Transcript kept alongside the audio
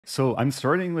So I'm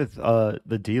starting with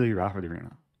the daily rapid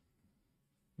arena.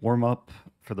 Warm up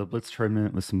for the Blitz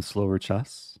tournament with some slower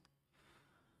chess.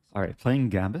 All right, playing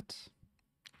Gambit.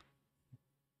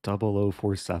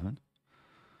 0047.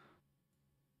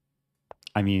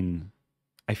 I mean,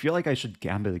 I feel like I should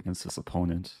Gambit against this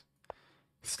opponent.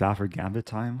 Stafford Gambit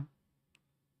time.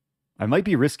 I might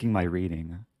be risking my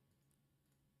rating.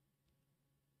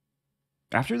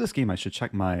 After this game, I should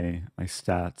check my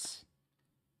stats.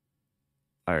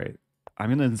 All right, I'm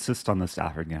gonna insist on the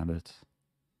Stafford Gambit.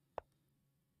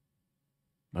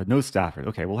 But no Stafford.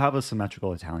 Okay, we'll have a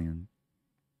symmetrical Italian.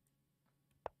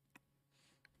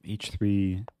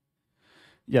 H3.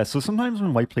 Yeah, so sometimes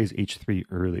when white plays H3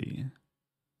 early,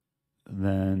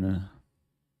 then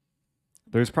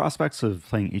there's prospects of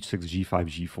playing H6,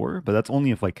 G5, G4, but that's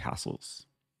only if white castles.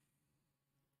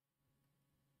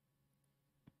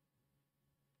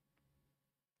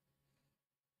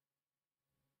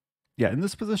 Yeah, in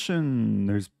this position,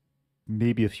 there's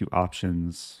maybe a few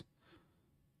options.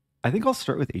 I think I'll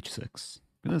start with H6.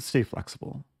 I'm going to stay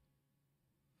flexible.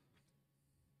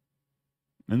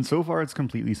 And so far, it's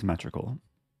completely symmetrical.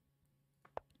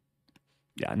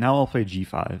 Yeah, now I'll play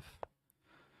G5.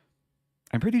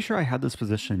 I'm pretty sure I had this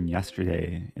position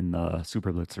yesterday in the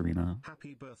Super Blitz arena.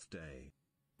 Happy birthday.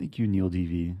 Thank you, Neil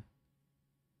DV.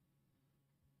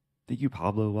 Thank you,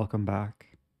 Pablo. Welcome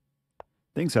back.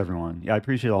 Thanks, everyone. Yeah, I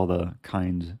appreciate all the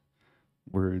kind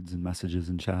words and messages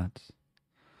in chat.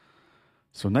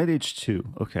 So knight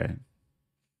h2. Okay.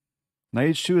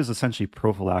 Knight h2 is essentially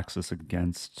prophylaxis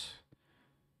against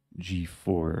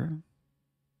g4.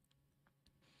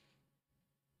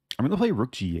 I'm going to play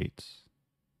rook g8.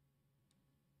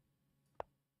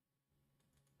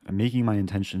 I'm making my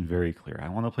intention very clear. I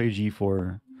want to play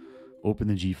g4, open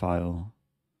the g file.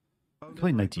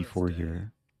 Play knight d4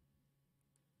 here.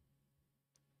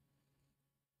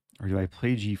 Or do I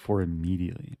play g4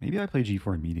 immediately? Maybe I play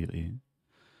g4 immediately.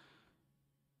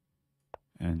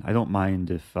 And I don't mind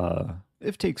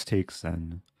if takes,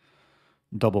 then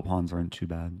double pawns aren't too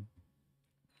bad.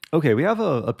 Okay, we have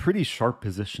a pretty sharp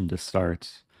position to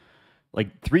start.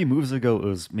 Like 3 moves ago, it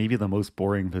was maybe the most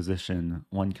boring position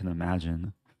one can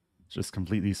imagine. It's just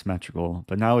completely symmetrical.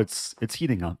 But now it's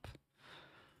heating up.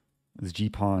 This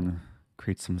g-pawn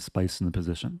creates some spice in the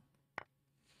position.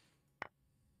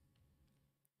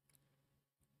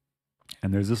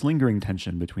 And there's this lingering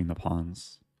tension between the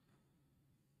pawns.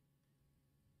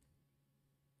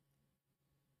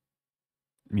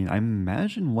 I mean, I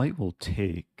imagine white will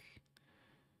take.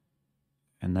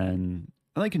 And then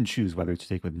I can choose whether to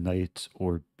take with knight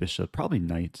or bishop. Probably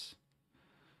knight.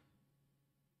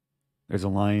 There's a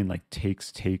line like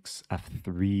takes,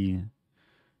 f3.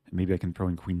 Maybe I can throw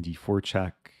in queen d4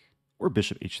 check. Or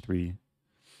bishop h3.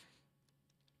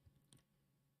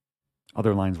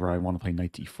 Other lines where I want to play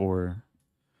knight d4.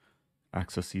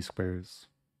 Access c squares.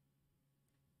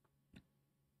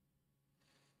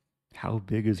 How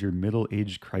big is your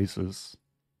middle-age crisis?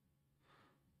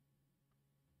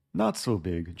 Not so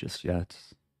big just yet.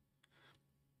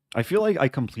 I feel like I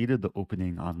completed the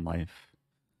opening on life.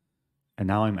 And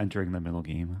now I'm entering the middle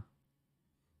game.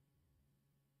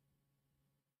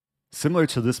 Similar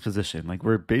to this position, like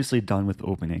we're basically done with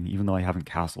opening, even though I haven't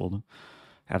castled.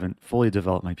 Haven't fully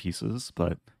developed my pieces,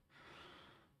 but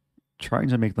trying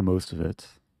to make the most of it.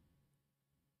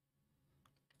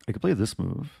 I could play this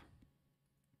move.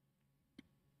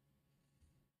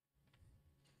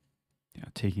 Yeah,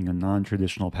 taking a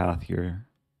non-traditional path here.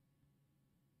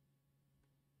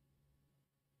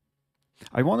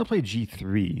 I want to play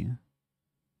g3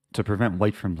 to prevent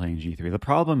white from playing g3. The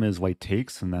problem is white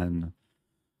takes, and then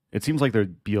it seems like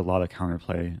there'd be a lot of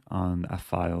counterplay on f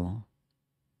file.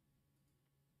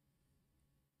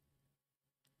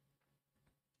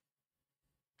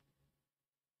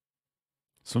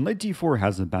 So knight d4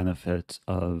 has the benefit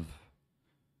of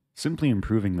simply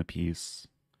improving the piece.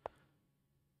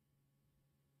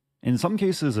 In some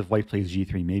cases, if white plays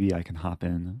g3, maybe I can hop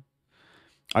in.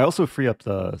 I also free up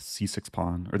the c6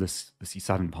 pawn, or the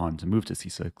c7 pawn to move to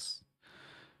c6.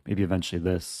 Maybe eventually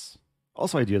this.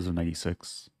 Also ideas of knight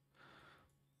e6.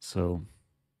 So,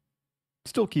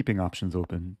 still keeping options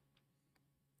open.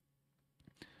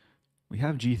 We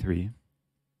have g3.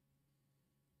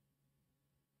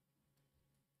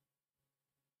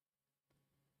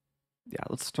 Yeah,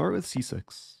 let's start with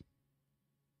c6.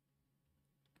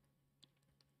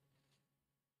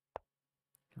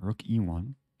 Rook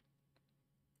e1.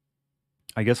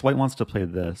 I guess white wants to play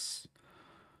this.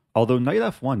 Although knight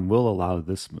f1 will allow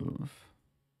this move.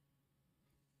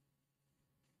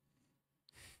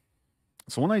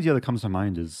 So one idea that comes to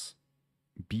mind is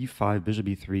b5, bishop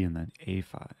b3, and then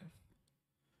a5.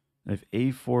 If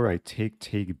a4, I take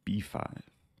b5.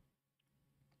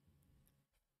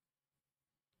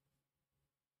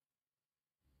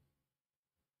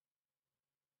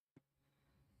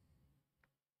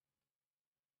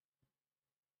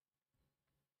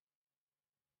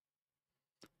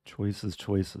 Choices,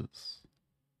 choices.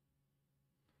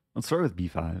 Let's start with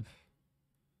b5.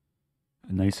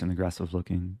 Nice and aggressive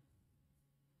looking.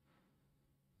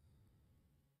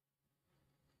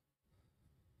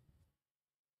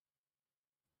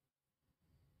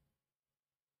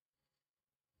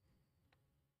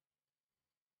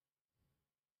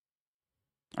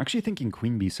 Actually thinking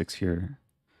queen b6 here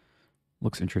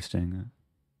looks interesting.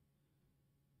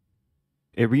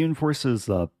 It reinforces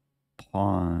the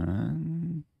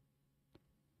pawn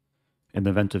in the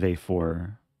event of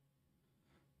a4.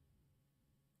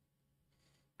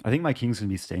 I think my king's going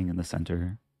to be staying in the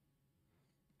center.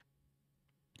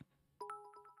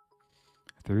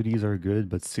 30s are good,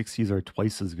 but 60s are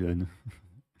twice as good.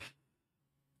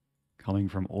 Coming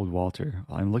from old Walter.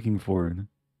 I'm looking forward.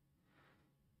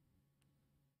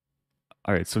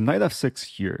 All right, so knight f6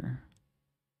 here.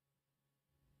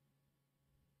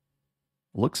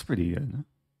 Looks pretty good.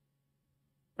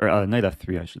 Or knight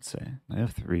f3, I should say. Knight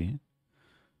f3.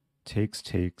 Takes,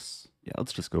 takes. Yeah,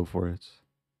 let's just go for it.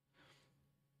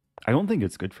 I don't think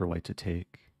it's good for white to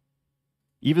take.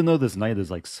 Even though this knight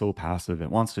is like so passive, it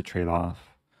wants to trade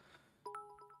off.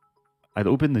 I'd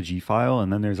open the g file,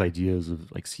 and then there's ideas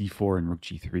of like c4 and rook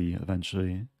g3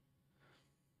 eventually.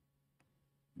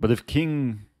 But if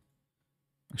king...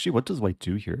 Actually, what does white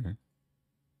do here?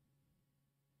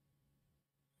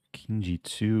 King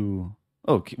g2...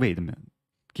 Oh, wait a minute.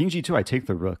 King g2, I take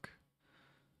the rook.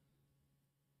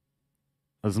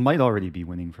 This might already be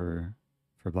winning for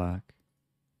black.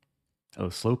 Oh,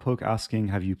 Slowpoke asking,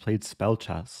 have you played spell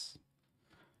chess?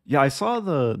 Yeah, I saw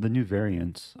the new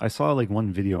variant. I saw like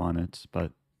one video on it,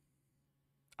 but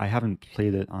I haven't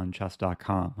played it on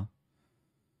chess.com.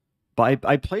 But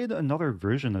I played another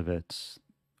version of it.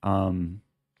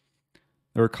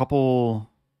 There were a couple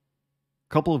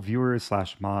of viewers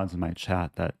slash mods in my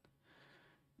chat that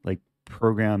like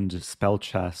programmed spell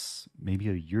chess maybe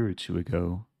a year or two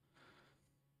ago.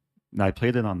 And I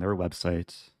played it on their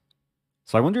website.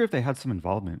 So I wonder if they had some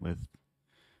involvement with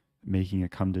making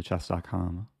it come to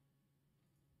chess.com.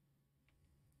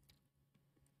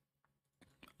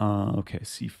 Okay,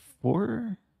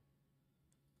 c4.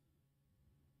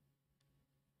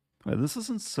 Wait, this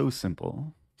isn't so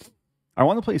simple. I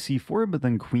want to play c4, but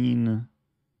then queen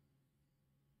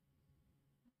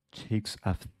takes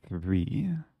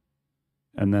f3.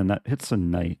 And then that hits a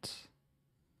knight.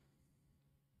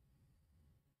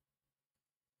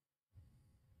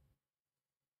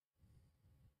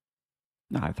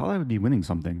 Nah, I thought I would be winning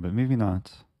something, but maybe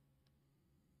not.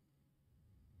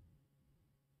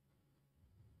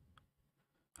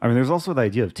 I mean, there's also the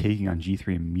idea of taking on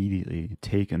g3 immediately.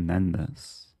 Take and then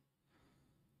this.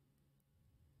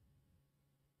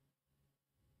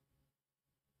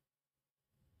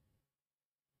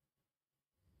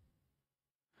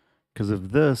 Because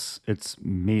if this, it's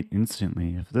mate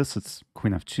instantly. If this, it's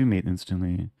queen f2 mate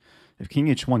instantly. If king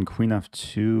h1, queen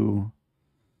f2...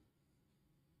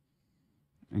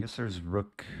 I guess there's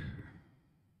rook...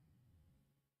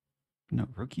 No,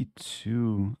 rook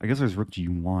e2... I guess there's rook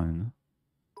g1.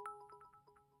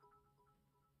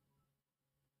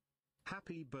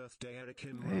 Happy birthday, Eric.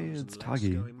 Hey, it's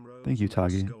Tagi. Thank you,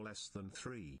 Tagi.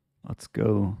 Let's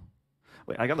go.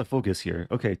 Wait, I gotta focus here.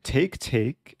 Okay,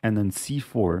 take, and then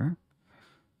c4.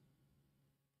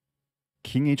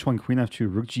 King h1, queen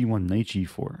f2, rook g1, knight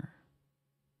g4.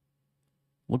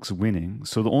 Looks winning.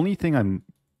 So the only thing I'm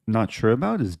not sure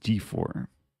about is d4.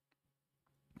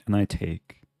 And I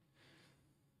take.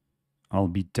 I'll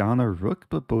be down a rook,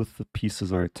 but both the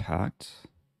pieces are attacked.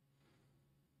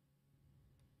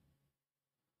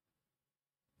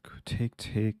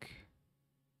 Take.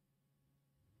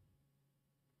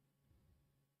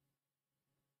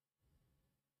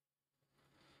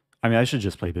 I mean, I should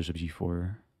just play bishop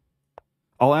g4.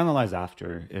 I'll analyze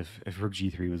after if rook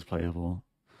g3 was playable.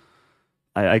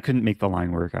 I couldn't make the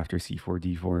line work after c4,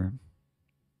 d4.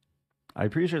 I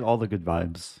appreciate all the good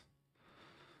vibes.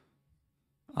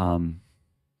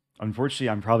 Unfortunately,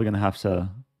 I'm probably going to have to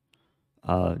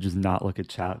just not look at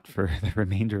chat for the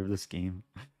remainder of this game.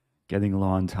 Getting low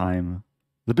on time.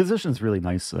 The position's really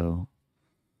nice, though.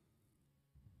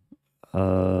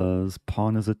 This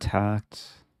pawn is attacked.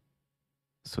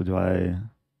 So do I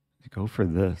go for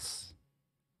this?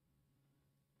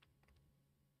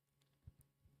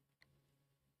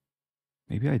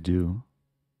 Maybe I do.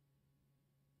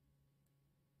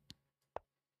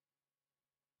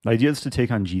 The idea is to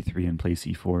take on g3 and play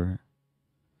c4.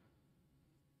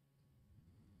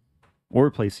 Or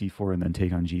play c4 and then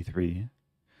take on g3.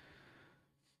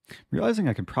 Realizing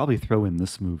I could probably throw in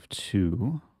this move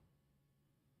too.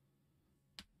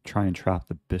 Try and trap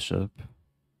the bishop.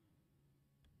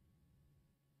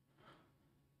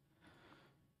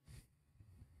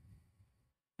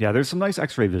 Yeah, there's some nice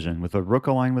x-ray vision with a rook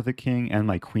aligned with a king and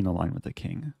my queen aligned with a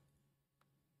king.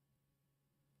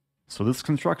 So this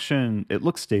construction, it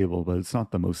looks stable, but it's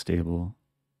not the most stable.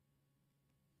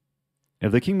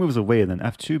 If the king moves away, then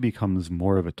f2 becomes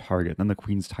more of a target. Then the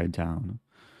queen's tied down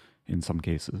in some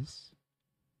cases.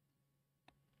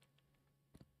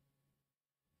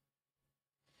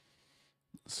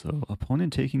 So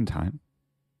opponent taking time.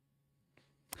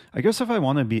 I guess if I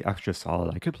want to be extra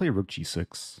solid, I could play rook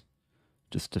g6.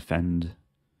 Just defend.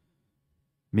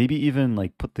 Maybe even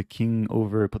like put the king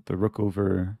over, put the rook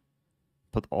over,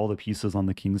 put all the pieces on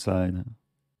the king side.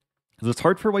 Because it's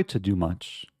hard for white to do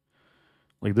much.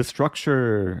 Like this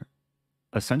structure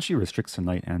essentially restricts the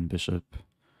knight and bishop.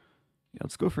 Yeah,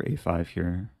 let's go for a5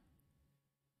 here.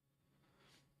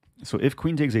 So if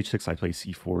queen takes h6, I play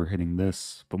c4, hitting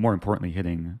this, but more importantly,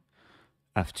 hitting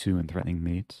f2 and threatening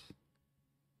mate.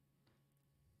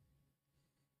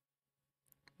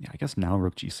 Yeah, I guess now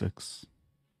rook g6.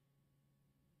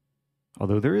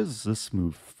 Although there is this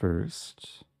move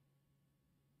first.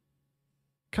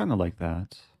 Kind of like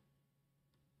that.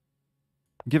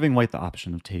 Giving white the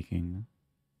option of taking.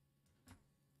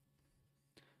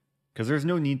 Because there's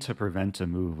no need to prevent a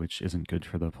move which isn't good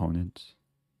for the opponent.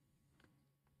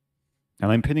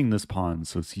 And I'm pinning this pawn,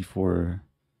 so c4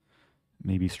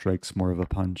 maybe strikes more of a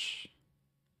punch.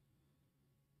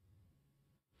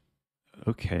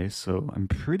 Okay, so I'm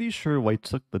pretty sure white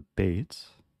took the bait.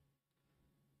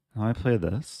 Now I play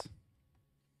this.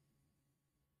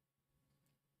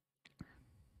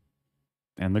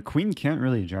 And the queen can't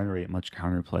really generate much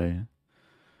counterplay.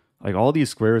 Like all these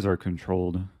squares are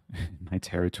controlled in my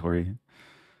territory.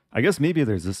 I guess maybe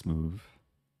there's this move.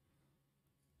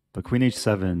 But queen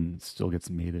h7 still gets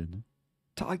mated.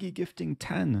 Tagi gifting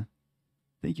 10.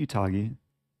 Thank you, Tagi.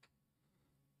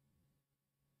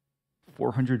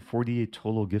 448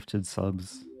 total gifted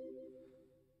subs.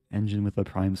 Engine with a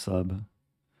prime sub.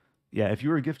 Yeah, if you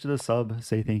were gifted a sub,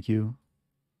 say thank you.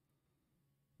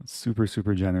 That's super,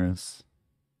 super generous.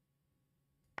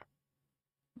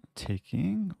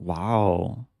 Taking?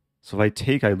 Wow. So if I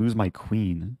take, I lose my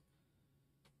queen.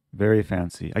 Very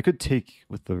fancy. I could take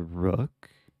with the rook.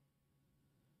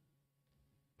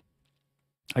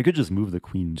 I could just move the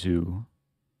queen too.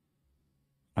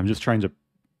 I'm just trying to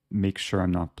make sure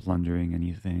I'm not blundering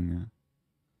anything.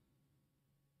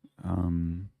 I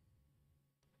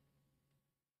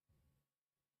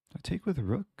take with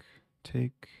rook.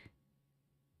 Take.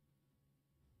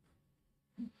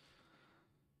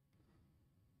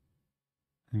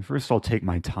 And first I'll take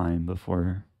my time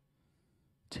before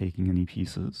taking any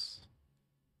pieces.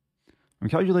 I'm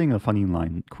calculating a funny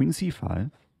line. Queen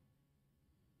c5.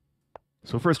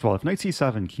 So first of all, if knight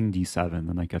c7, king d7,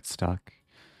 then I get stuck.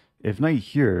 If knight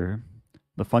here,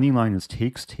 the funny line is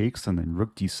takes, takes, and then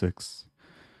rook d6.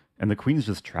 And the queen's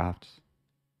just trapped.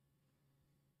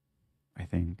 I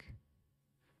think.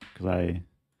 Because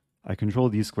I control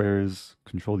these squares,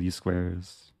 control these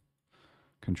squares,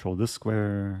 control this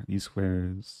square, these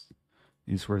squares.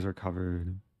 These squares are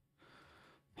covered.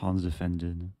 Pawn's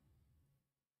defended.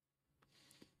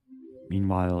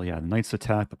 Meanwhile, yeah, the knight's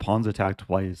attacked, the pawn's attacked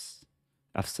twice.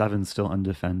 f7 still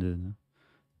undefended.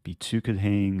 b2 could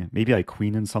hang. Maybe I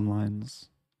queen in some lines.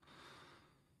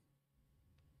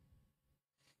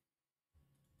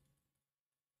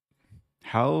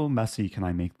 How messy can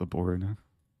I make the board?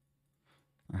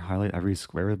 I highlight every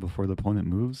square before the opponent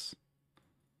moves.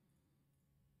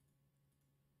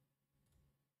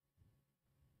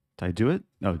 Did I do it?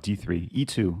 No, d3,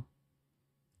 e2,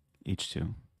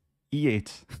 h2,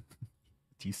 e8,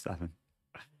 d7.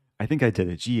 I think I did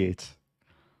it. G8.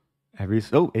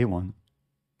 A1.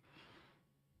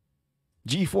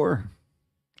 G4.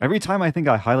 Every time I think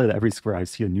I highlight every square, I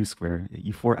see a new square.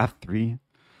 E4, F3.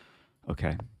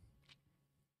 Okay.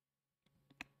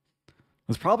 It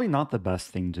was probably not the best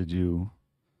thing to do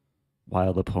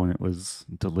while the opponent was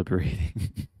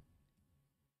deliberating.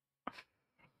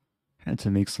 Had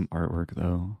to make some artwork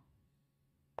though.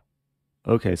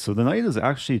 Okay, so the knight is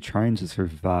actually trying to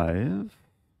survive.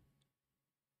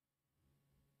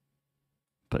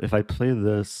 But if I play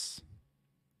this,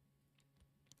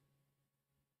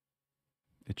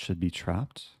 it should be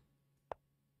trapped.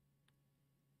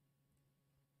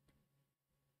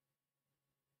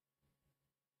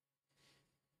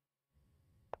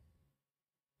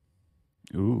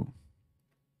 Ooh.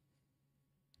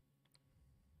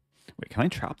 Wait, can I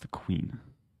trap the queen?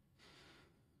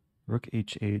 Rook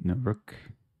h8, no, rook.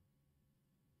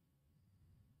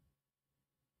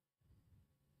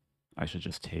 I should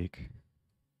just take.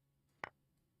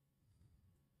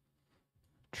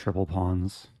 Triple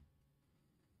pawns.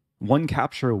 One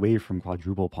capture away from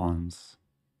quadruple pawns.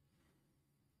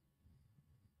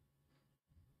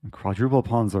 Quadruple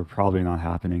pawns are probably not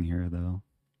happening here, though.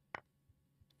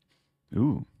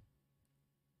 Ooh.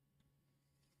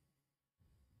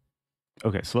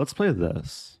 Okay, so let's play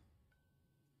this.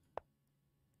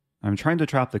 I'm trying to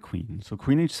trap the queen. So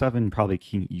queen h7, probably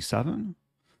king e7.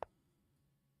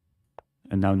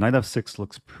 And now knight f6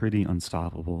 looks pretty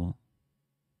unstoppable.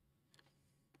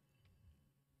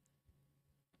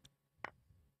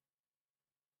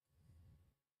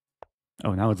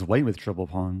 Oh, now it's white with triple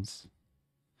pawns.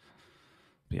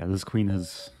 But yeah, this queen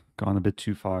has gone a bit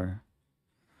too far.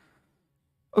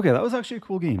 Okay, that was actually a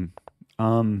cool game.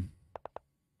 I'm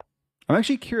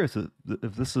actually curious if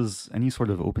this is any sort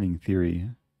of opening theory.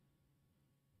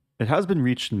 It has been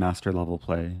reached in master level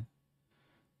play.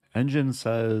 Engine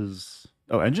says...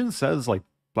 Oh, Engine says, like,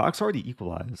 black's already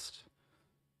equalized.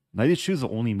 Knight h2 is the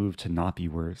only move to not be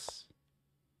worse.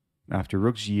 After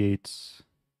rook g8...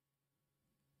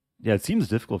 Yeah, it seems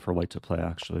difficult for white to play,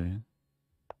 actually.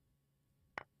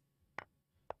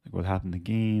 Like, what happened in the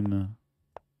game?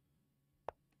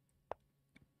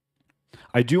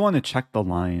 I do want to check the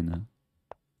line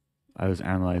I was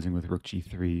analyzing with rook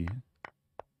g3.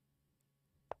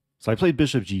 So I played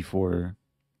bishop g4.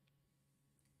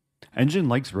 Engine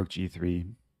likes rook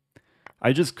g3.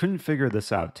 I just couldn't figure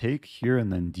this out. Take here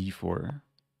and then d4.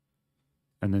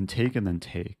 And then take and then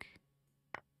take.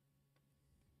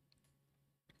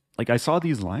 Like, I saw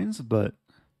these lines, but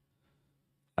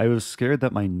I was scared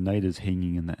that my knight is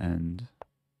hanging in the end.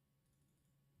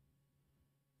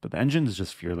 But the engine is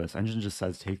just fearless. Engine just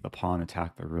says take the pawn,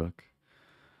 attack the rook.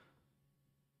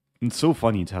 It's so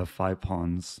funny to have 5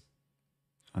 pawns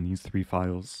on these 3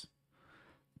 files.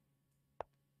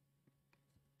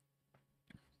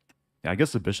 Yeah, I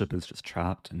guess the bishop is just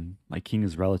trapped and my king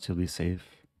is relatively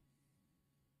safe.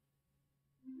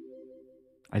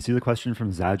 I see the question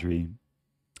from Zadri.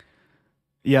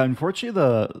 Yeah,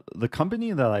 unfortunately, the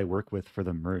company that I work with for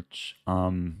the merch,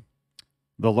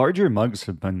 the larger mugs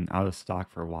have been out of stock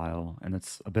for a while, and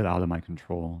it's a bit out of my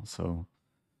control. So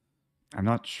I'm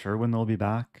not sure when they'll be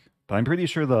back, but I'm pretty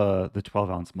sure the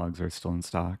 12-ounce mugs are still in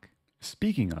stock.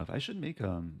 Speaking of, I should make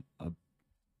a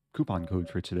coupon code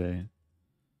for today.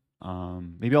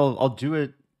 Maybe I'll do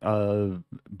it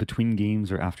between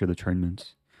games or after the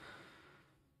tournament.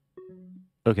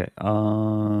 Okay,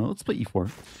 let's play e4.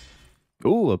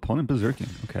 Oh, opponent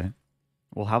berserking. Okay.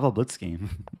 We'll have a blitz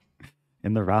game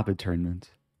in the rapid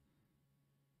tournament.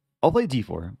 I'll play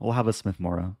d4. We'll have a Smith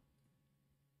MORRA.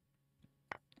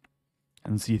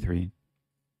 And c3.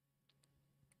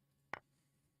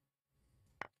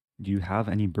 Do you have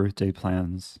any birthday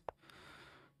plans?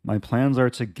 My plans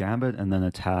are to Gambit and then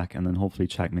attack and then hopefully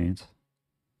checkmate.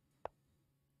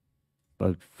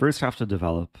 But first have to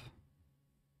develop.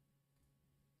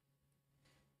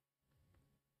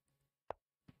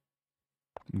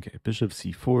 Okay, bishop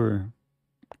c4.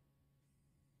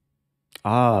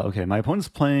 Ah, okay. My opponent's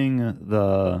playing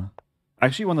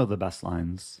actually one of the best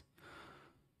lines.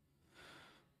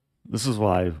 This is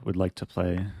what I would like to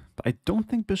play. But I don't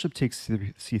think bishop takes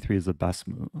c3 is the best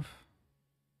move.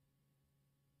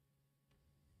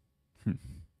 How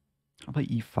about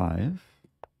e5?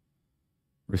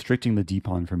 Restricting the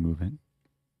d-pawn from moving.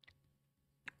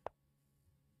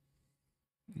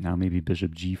 Now maybe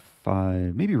bishop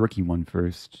g5. Maybe rook e1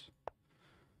 first.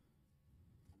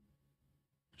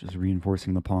 Just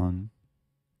reinforcing the pawn.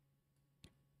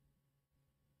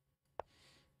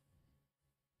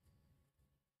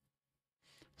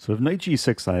 So if knight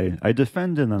g6, I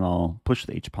defend and then I'll push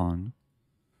the h-pawn.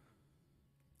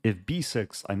 If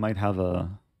b6, I might have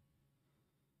a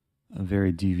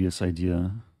very devious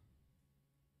idea.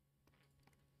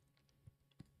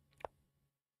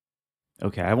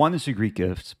 Okay, I wanted to Greek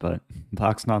gift, but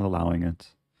black's not allowing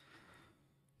it.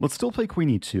 Let's still play queen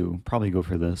e2. Probably go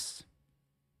for this.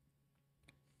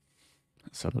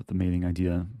 Set up the mating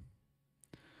idea.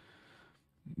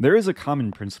 There is a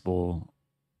common principle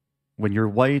when you're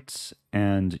white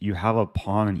and you have a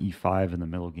pawn on e5 in the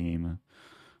middle game.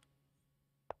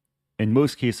 In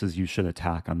most cases, you should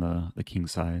attack on the king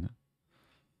side.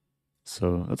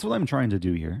 So that's what I'm trying to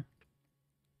do here.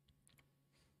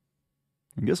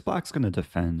 I guess black's going to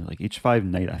defend, like h5,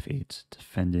 knight f8,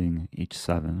 defending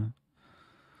h7.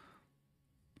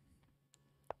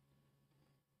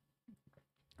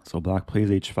 So black plays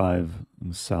h5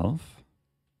 himself.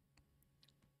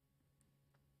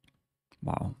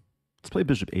 Wow. Let's play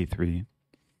bishop a3.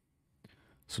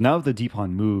 So now if the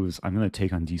d-pawn moves, I'm going to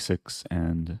take on d6,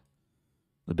 and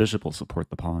the bishop will support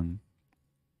the pawn.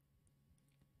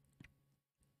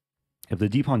 If the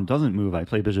d-pawn doesn't move, I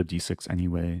play bishop d6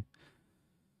 anyway.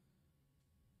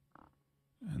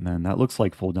 And then that looks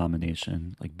like full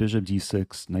domination. Like bishop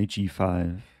d6, knight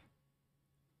g5.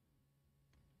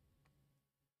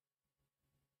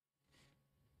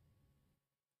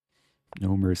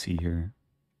 No mercy here.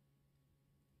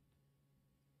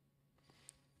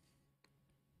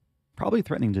 Probably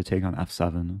threatening to take on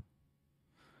f7.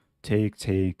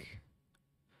 Take.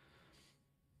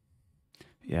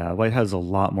 Yeah, white has a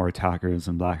lot more attackers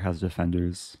and black has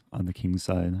defenders on the king's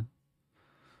side.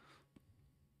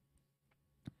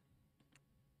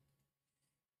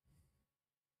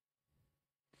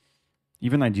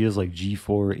 Even ideas like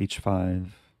g4, h5.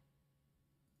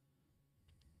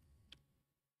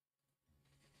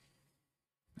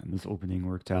 And this opening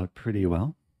worked out pretty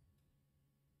well.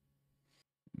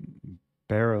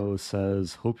 Barrow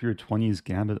says, hope your 20s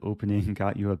Gambit opening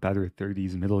got you a better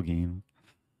 30s middle game.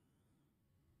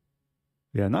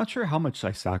 Yeah, not sure how much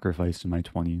I sacrificed in my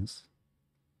 20s.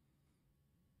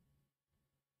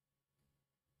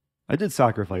 I did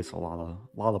sacrifice a lot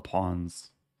of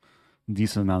pawns,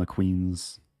 decent amount of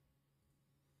queens.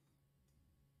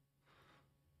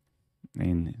 I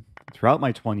mean, throughout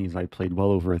my 20s, I played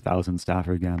well over 1,000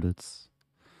 Stafford Gambits.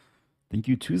 Thank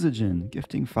you, Tuzajin,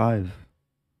 gifting 5.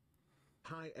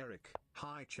 Hi Eric,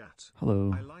 hi chat.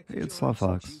 Hello. I like Hey, it's your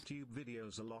Slawfox. YouTube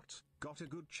videos a lot. Got a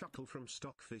good chuckle from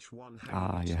Stockfish 1.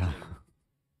 Ah, yeah.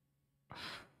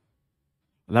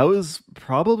 That was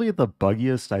probably the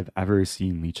buggiest I've ever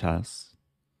seen Lichess.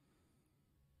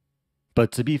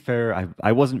 But to be fair,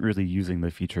 I wasn't really using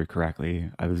the feature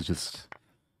correctly. I was just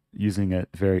using it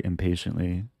very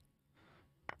impatiently.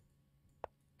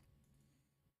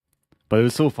 But it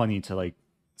was so funny to like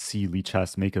see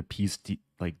Lichess make a piece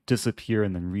like disappear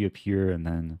and then reappear, and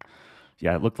then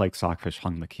yeah, it looked like Sockfish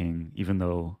hung the king, even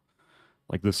though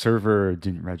like the server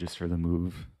didn't register the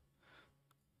move.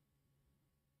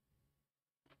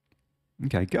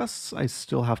 Okay, I guess I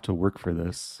still have to work for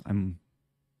this. I'm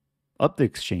up the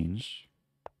exchange.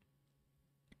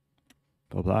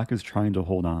 But black is trying to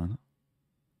hold on.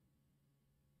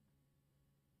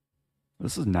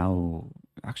 This is now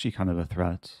actually kind of a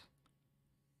threat.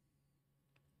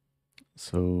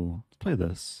 So let's play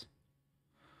this.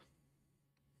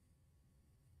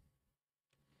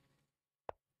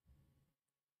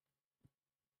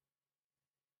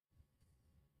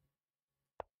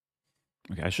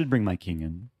 Okay, I should bring my king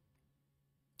in.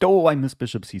 Oh, I missed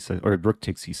bishop c6, or rook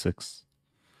takes c6.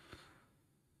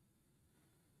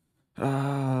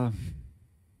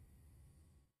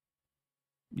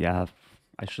 Yeah,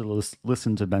 I should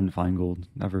listen to Ben Feingold.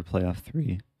 Never play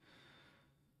f3.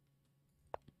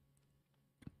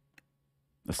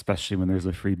 Especially when there's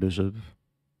a free bishop.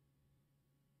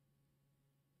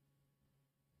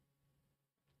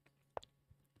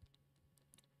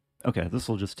 Okay, this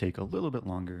will just take a little bit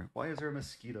longer. Why is there a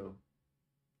mosquito?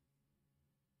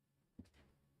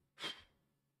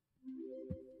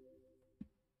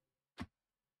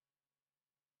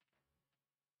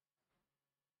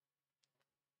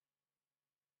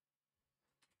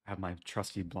 I have my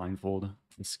trusty blindfold,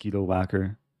 mosquito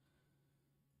whacker.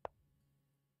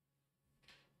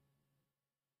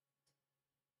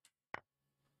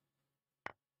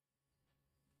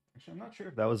 Actually, I'm not sure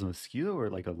if that was a mosquito or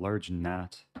like a large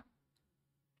gnat.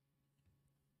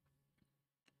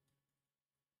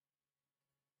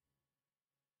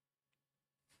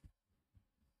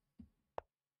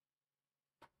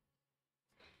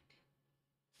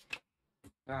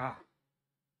 Ah.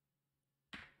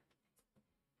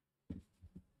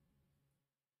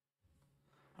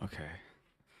 Okay.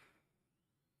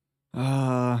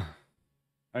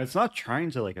 It's not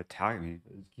trying to like attack me.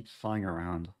 It keeps flying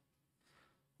around.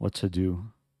 What to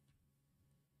do?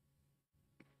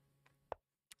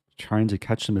 Trying to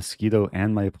catch the mosquito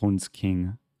and my opponent's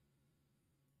king.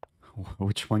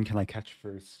 Which one can I catch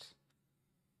first?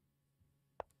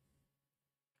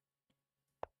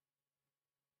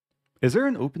 Is there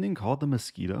an opening called the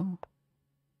Mosquito?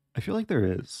 I feel like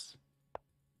there is.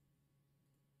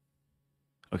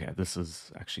 Okay, this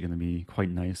is actually going to be quite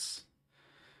nice.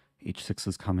 H6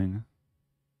 is coming.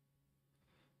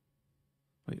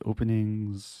 Wait,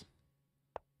 openings.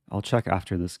 I'll check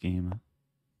after this game.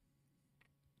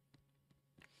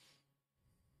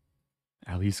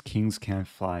 At least kings can't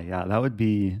fly. Yeah, that would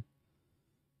be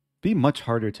much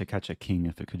harder to catch a king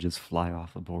if it could just fly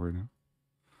off the board.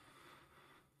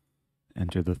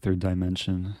 Enter the third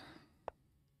dimension.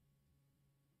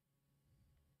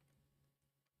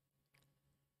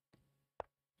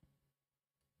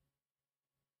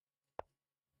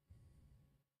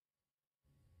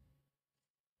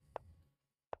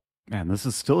 Man, this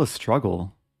is still a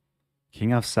struggle. King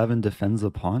f7 defends the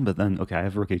pawn, but then, okay, I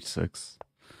have rook h6.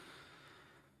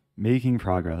 Making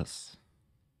progress.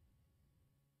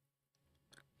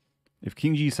 If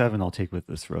king g7, I'll take with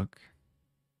this rook.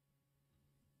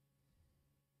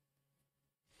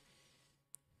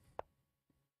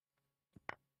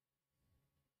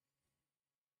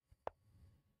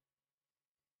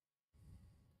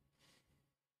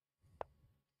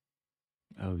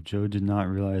 Oh, Joe did not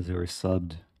realize they were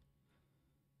subbed.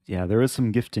 Yeah, there was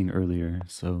some gifting earlier,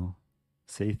 so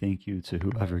say thank you to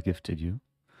whoever gifted you.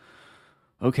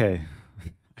 Okay,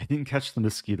 I didn't catch the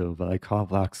Mosquito, but I caught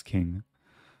Black's king.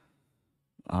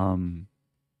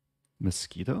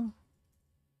 Mosquito?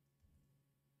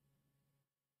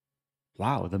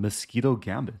 Wow, the Mosquito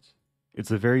Gambit.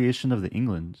 It's a variation of the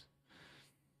England.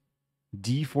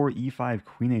 D4, E5,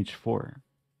 Queen H4.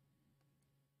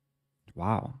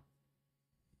 Wow.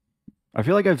 I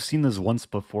feel like I've seen this once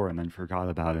before and then forgot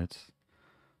about it.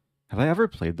 Have I ever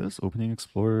played this? Opening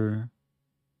Explorer?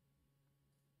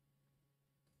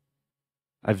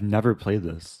 I've never played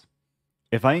this.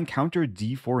 If I encounter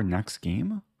D4 next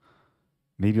game,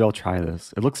 maybe I'll try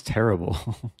this. It looks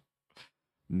terrible.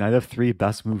 Knight f3,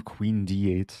 best move, Queen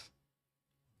d8.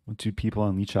 What do people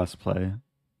on Lichess play?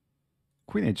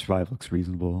 Queen h5 looks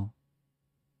reasonable.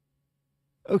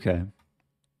 Okay.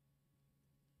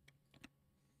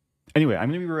 Anyway, I'm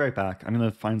going to be right back. I'm going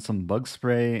to find some bug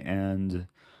spray and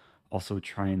also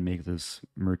try and make this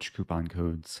merch coupon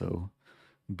code. So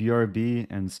BRB,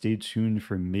 and stay tuned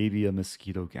for maybe a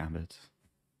Mosquito Gambit.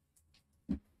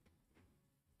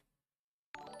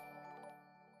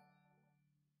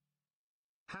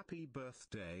 Happy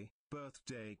birthday,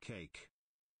 birthday cake.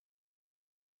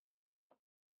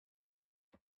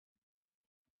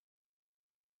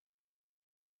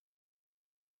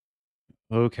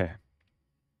 Okay.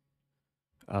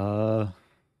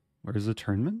 Where's the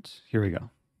tournament? Here we go.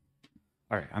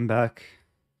 All right, I'm back.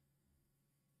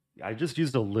 I just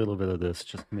used a little bit of this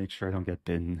just to make sure I don't get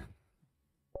bitten.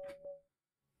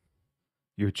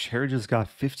 Your chair just got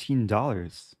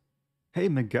 $15. Hey,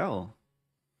 Miguel.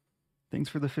 Thanks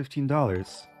for the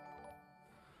 $15.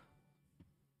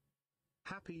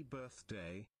 Happy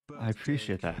birthday, I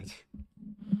appreciate that.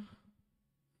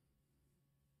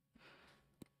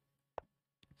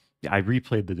 Yeah, I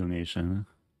replayed the donation.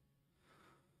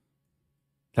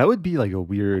 That would be like a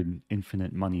weird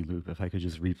infinite money loop if I could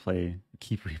just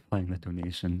keep replaying the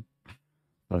donation.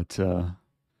 But,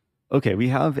 okay, we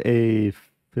have a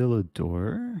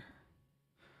Philidor.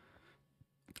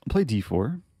 I'll play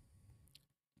d4.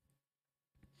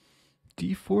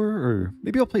 D4, or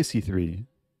maybe I'll play c3.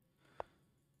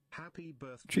 Happy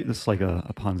birthday. Treat this like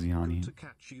a Ponziani. To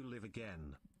catch you live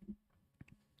again.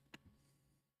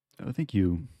 Oh, thank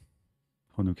you,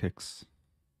 Hono Kicks.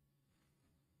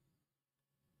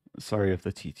 Sorry if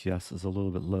the TTS is a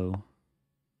little bit low.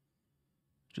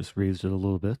 Just raised it a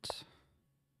little bit.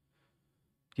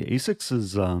 Yeah, A6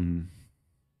 is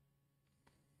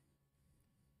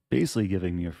basically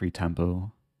giving me a free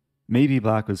tempo. Maybe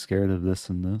Black was scared of this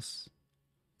and this.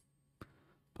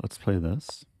 But let's play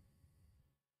this.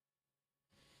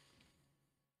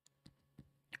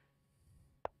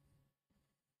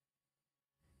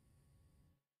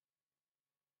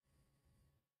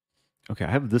 Okay,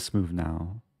 I have this move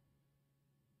now.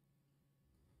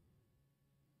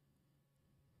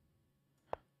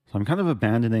 So I'm kind of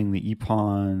abandoning the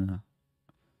e-pawn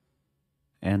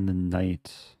and the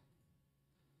knight.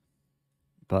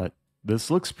 But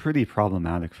this looks pretty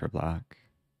problematic for Black.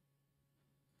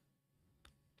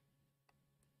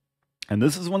 And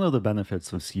this is one of the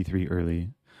benefits of c3 early.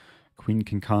 Queen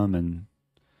can come and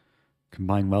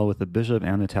combine well with the bishop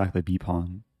and attack the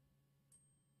b-pawn.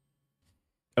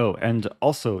 Oh, and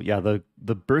also, yeah,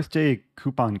 the birthday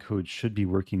coupon code should be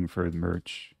working for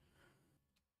merch.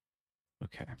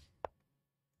 Okay.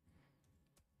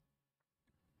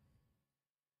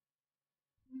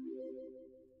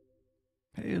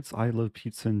 Hey, it's I Love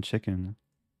Pizza and Chicken.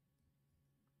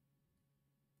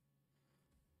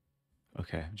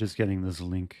 Okay, just getting this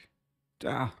link.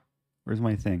 Ah, where's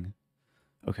my thing?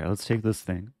 Okay, let's take this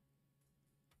thing.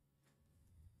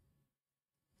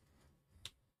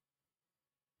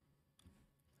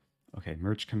 Okay,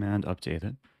 merge command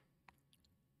updated.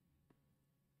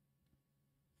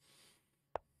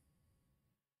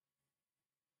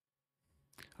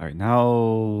 All right,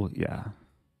 now, yeah.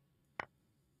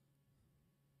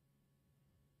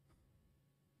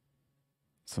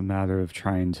 It's a matter of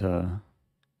trying to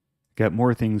get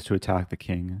more things to attack the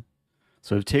king.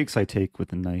 So if takes, I take with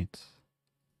the knight.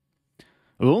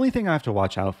 The only thing I have to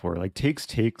watch out for, like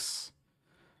takes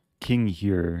king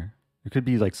here, There could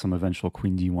be like some eventual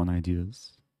queen d1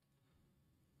 ideas.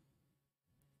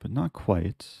 But not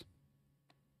quite.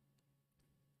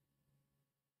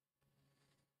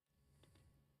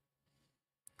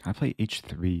 I play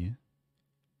h3.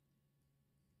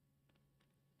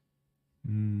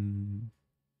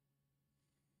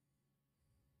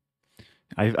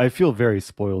 I feel very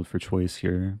spoiled for choice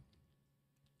here.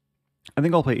 I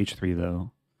think I'll play h3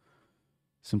 though.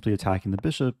 Simply attacking the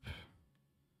bishop.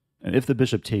 And if the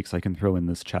bishop takes, I can throw in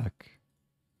this check.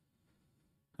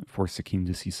 Force the king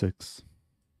to c6.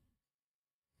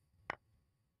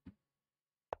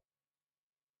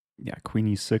 Yeah, queen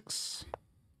e6.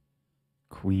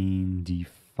 Queen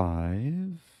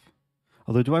d5.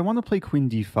 Although, do I want to play queen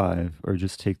d5 or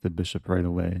just take the bishop right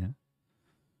away?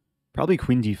 Probably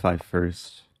queen d5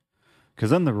 first, because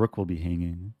then the rook will be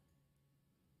hanging.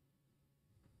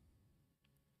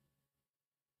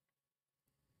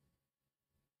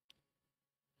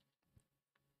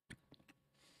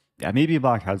 Yeah, maybe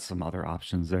black had some other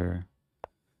options there.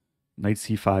 Knight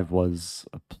c5 was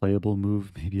a playable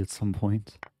move, maybe at some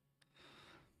point.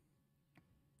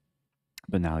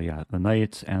 But now, yeah, the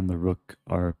knight and the rook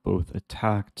are both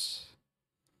attacked.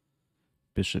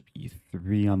 Bishop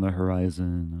e3 on the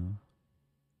horizon.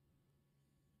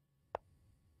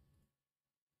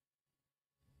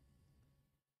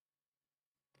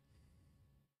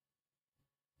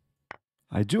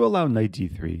 I do allow knight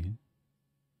d3.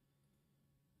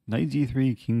 Knight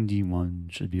d3, king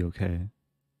d1 should be okay.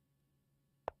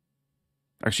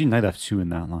 Actually, knight f2 in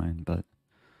that line, but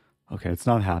okay, it's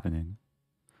not happening.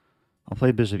 I'll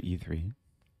play bishop e3.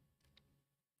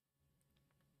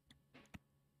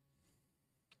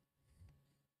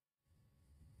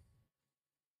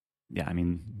 Yeah, I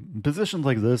mean, positions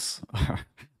like this,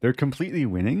 they're completely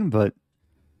winning, but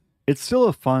it's still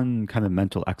a fun kind of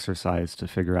mental exercise to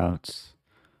figure out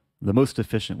the most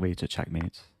efficient way to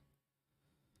checkmate.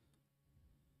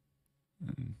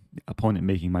 The opponent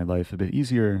making my life a bit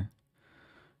easier.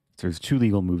 So there's two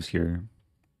legal moves here.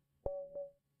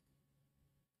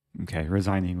 Okay,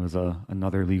 resigning was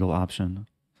another legal option.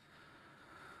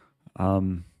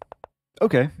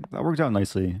 Okay, that worked out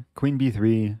nicely. Queen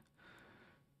b3.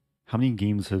 How many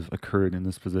games have occurred in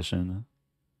this position?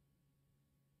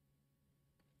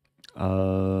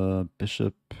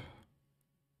 Bishop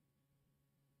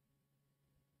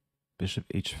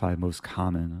h5 most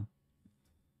common.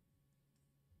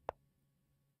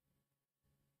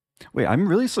 Wait, I'm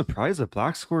really surprised that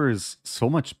black score is so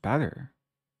much better.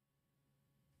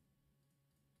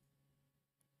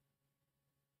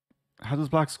 How does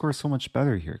black score so much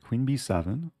better here? Queen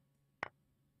b7.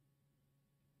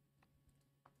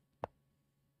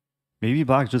 Maybe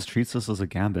black just treats this as a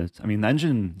gambit. I mean, the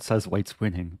engine says white's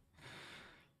winning.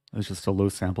 It's just a low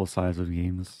sample size of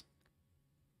games.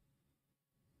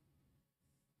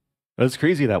 But it's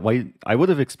crazy that white... I would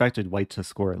have expected white to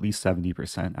score at least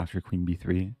 70% after queen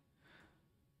b3.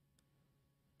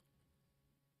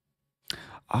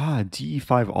 Ah,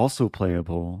 de5 also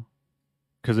playable.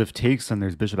 Because if takes, then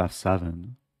there's bishop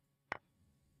f7.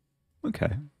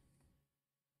 Okay.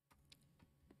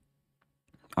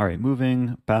 All right,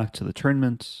 moving back to the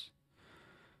tournament.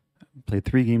 Played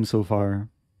 3 games so far.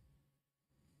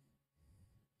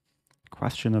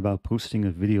 Question about posting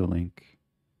a video link.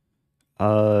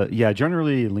 Yeah,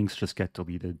 generally links just get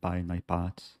deleted by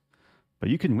Nightbot. But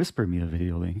you can whisper me a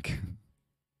video link.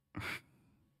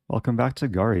 Welcome back to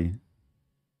Gari.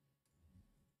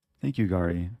 Thank you,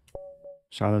 Gari.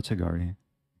 Shout out to Gari.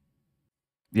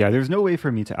 Yeah, there's no way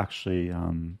for me to actually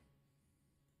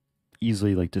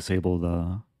easily like disable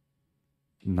the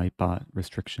Nightbot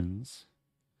restrictions.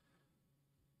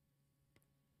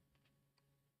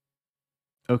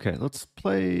 Okay, let's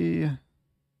play.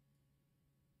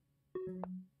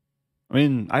 I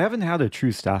mean, I haven't had a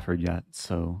true Stafford yet,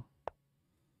 so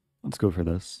let's go for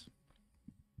this.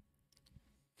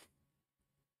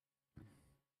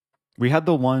 We had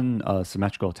the one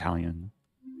symmetrical Italian,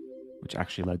 which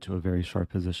actually led to a very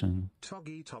sharp position.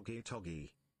 Toggy, toggy,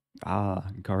 toggy. Ah,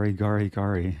 Gari, Gari,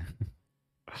 Gari.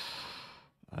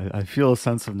 I feel a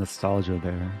sense of nostalgia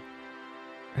there.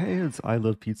 Hey, it's I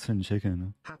Love Pizza and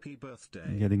Chicken. Happy birthday.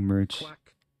 I'm getting merch.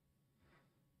 Quack.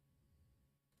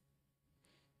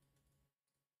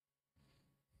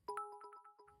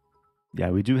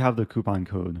 Yeah, we do have the coupon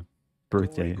code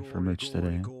birthday Gory, for merch gory,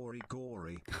 today. Gory,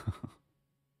 gory.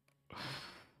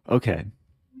 Okay.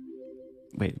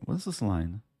 Wait, what is this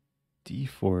line?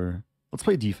 D4. Let's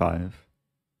play D5.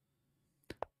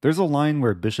 There's a line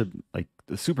where bishop, like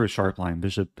the super sharp line,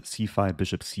 bishop C5,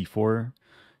 bishop C4,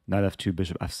 knight F2,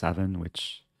 bishop F7,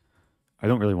 which I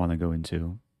don't really want to go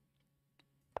into.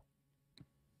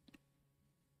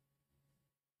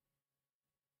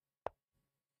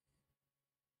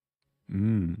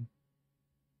 Hmm.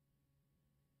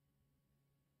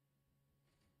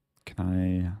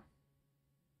 Can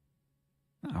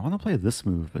I want to play this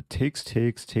move, but takes.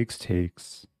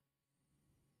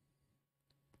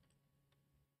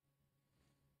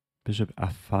 Bishop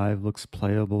f5 looks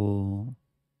playable.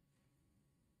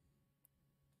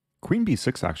 Queen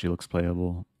b6 actually looks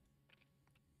playable.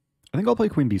 I think I'll play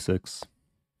queen b6.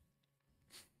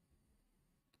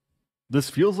 This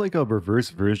feels like a reverse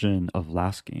version of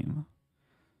last game,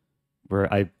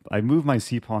 where I move my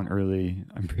c-pawn early,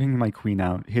 I'm bringing my queen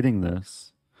out, hitting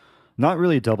this. Not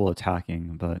really double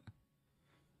attacking, but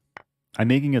I'm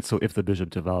making it so if the bishop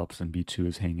develops and b2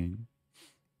 is hanging.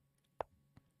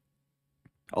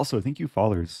 Also, thank you,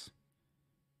 Fallers.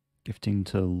 Gifting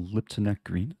to Liptonek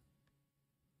Green.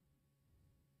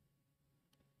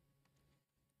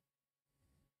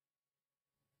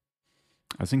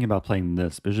 I was thinking about playing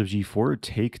this. Bishop g4,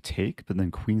 take, but then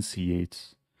queen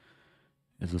c8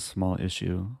 is a small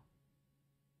issue.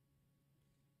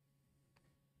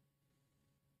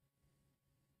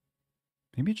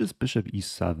 Maybe just bishop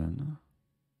e7.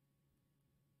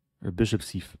 Or bishop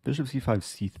c5,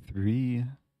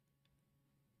 c3.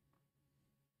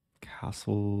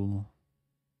 Castle.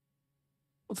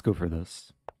 Let's go for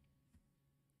this.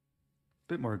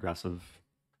 Bit more aggressive.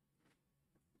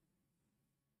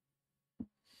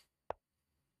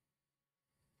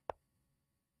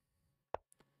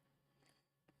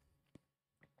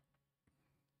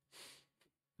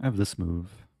 I have this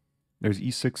move. There's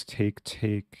e6,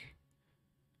 take.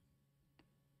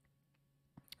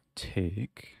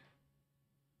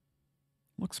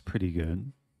 Looks pretty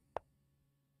good.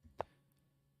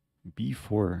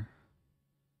 b4.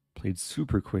 Played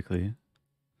super quickly.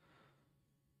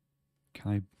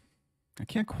 I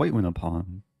can't quite win a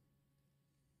pawn.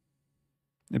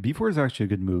 Yeah, b4 is actually a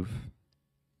good move.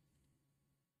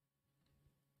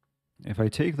 If I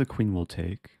take, the queen will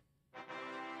take.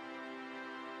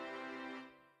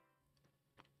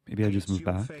 Maybe I just move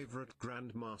back. Favorite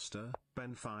grandmaster,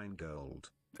 Ben Finegold.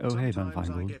 Oh, hey, Ben Sometimes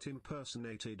Finegold. I get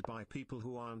impersonated by people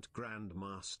who aren't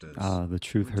grandmasters. Ah, the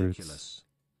truth Ridiculous. hurts.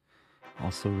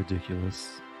 Also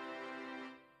ridiculous.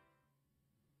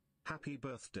 Happy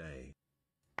birthday.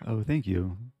 Oh, thank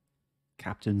you.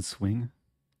 Captain Swing.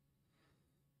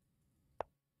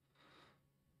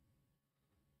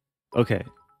 Okay.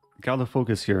 Gotta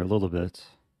focus here a little bit.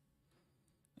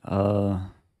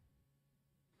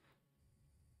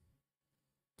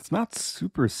 It's not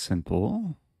super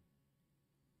simple.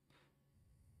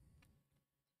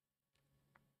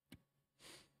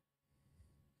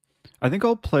 I think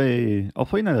I'll play knight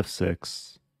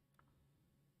f6.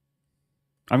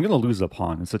 I'm gonna lose a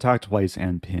pawn. It's attacked twice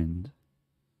and pinned.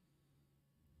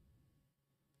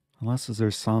 Unless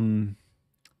there's some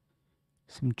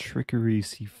trickery.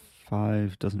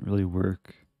 c5 doesn't really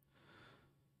work.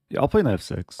 Yeah, I'll play knight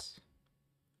f6.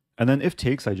 And then if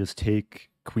takes, I just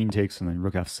take, queen takes, and then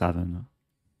rook f7.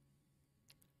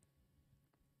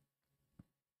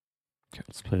 Okay,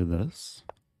 let's play this.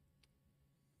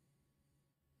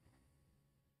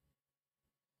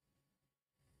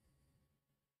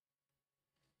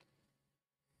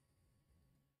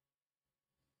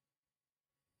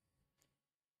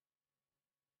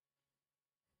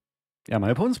 Yeah,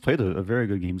 my opponent's played a very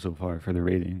good game so far for the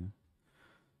rating.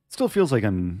 Still feels like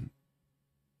I'm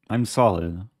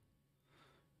solid.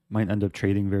 Might end up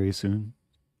trading very soon.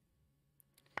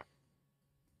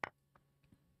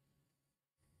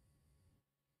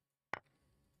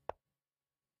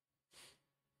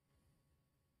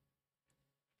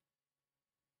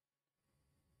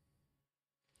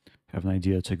 Have an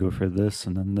idea to go for this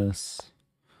and then this.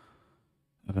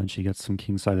 Eventually get some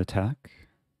kingside attack.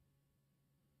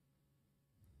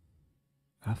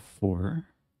 f4.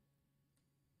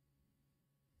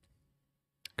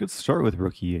 Could start with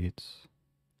rook e8.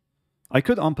 I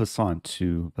could en passant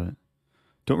too, but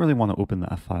don't really want to open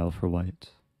the f-file for white.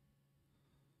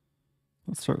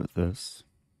 Let's start with this.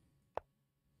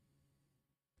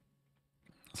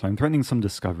 So I'm threatening some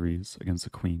discoveries against the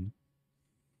queen.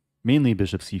 Mainly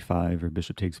bishop c5 or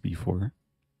bishop takes b4.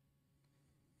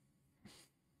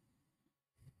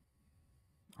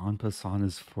 En passant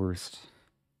is forced.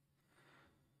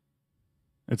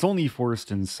 It's only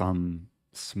forced in some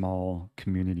small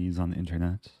communities on the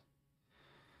internet.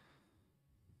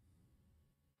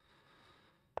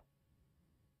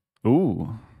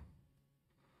 Ooh.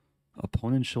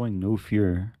 Opponent showing no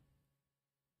fear.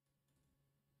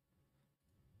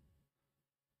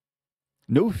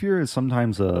 No fear is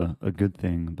sometimes a good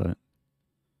thing, but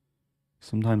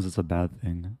sometimes it's a bad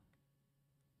thing.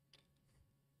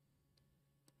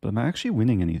 But am I actually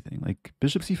winning anything? Like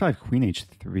bishop c5, queen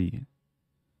h3.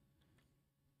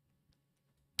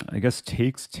 I guess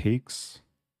takes.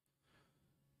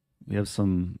 We have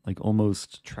some like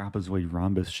almost trapezoid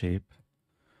rhombus shape.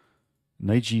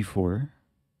 Knight g4.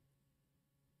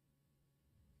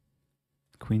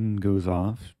 Queen goes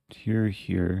off.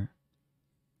 Here.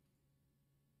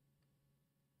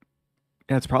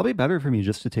 Yeah, it's probably better for me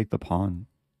just to take the pawn.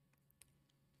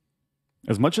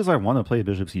 As much as I want to play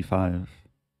bishop c5.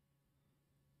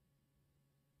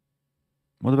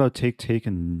 What about take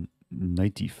and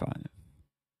knight d5?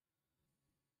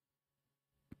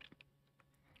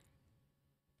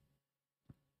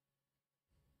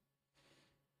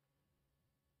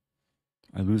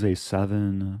 I lose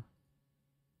a7.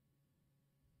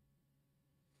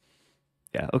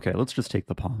 Yeah, okay, let's just take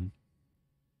the pawn.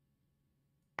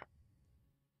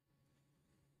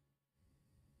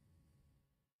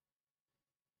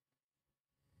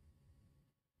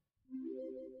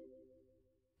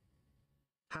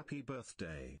 Happy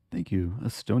birthday. Thank you. A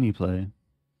stony play.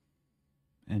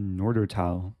 And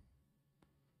Nordertau.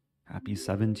 Happy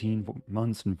 17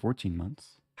 months and 14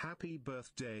 months. Happy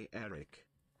birthday, Eric.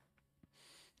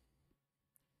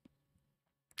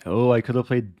 Oh, I could have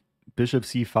played bishop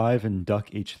c5 and duck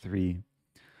h3.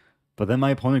 But then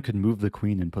my opponent could move the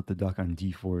queen and put the duck on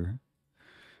d4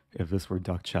 if this were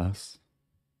duck chess.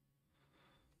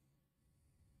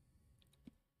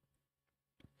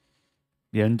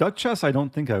 Yeah, in duck chess, I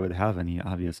don't think I would have any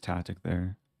obvious tactic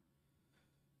there.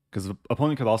 Because the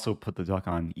opponent could also put the duck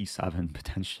on e7,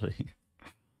 potentially.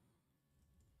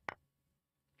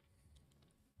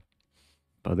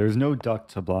 But there's no duck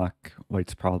to block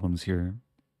white's problems here.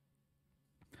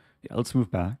 Yeah, let's move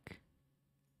back.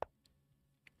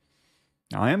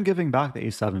 Now, I am giving back the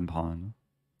a7 pawn.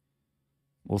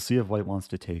 We'll see if white wants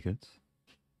to take it.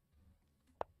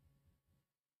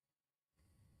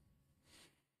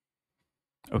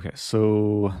 Okay,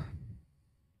 so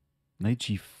knight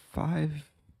g5.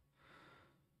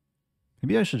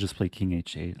 Maybe I should just play king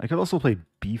h8. I could also play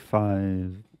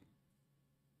b5.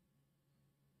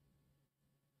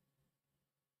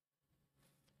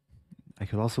 I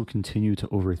could also continue to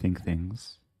overthink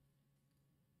things.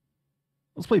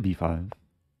 Let's play b5.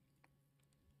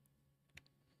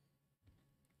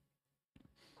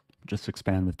 Just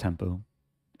expand with tempo.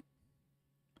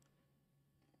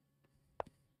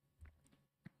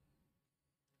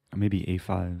 Or maybe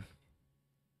a5.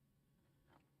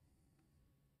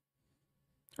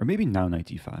 Or maybe now knight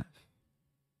d5.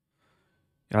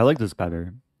 Yeah, I like this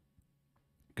better.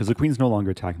 Because the queen's no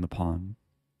longer attacking the pawn.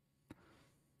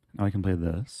 Now I can play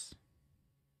this.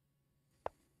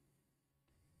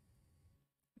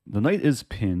 The knight is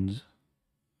pinned.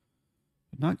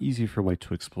 Not easy for white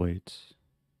to exploit.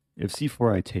 If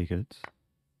c4, I take it.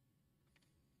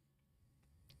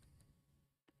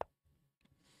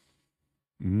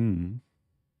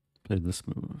 Play this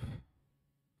move.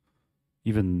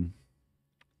 Even...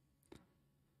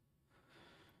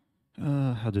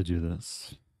 how to do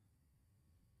this?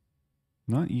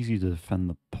 Not easy to defend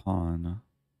the pawn.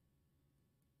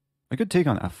 I could take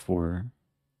on f4.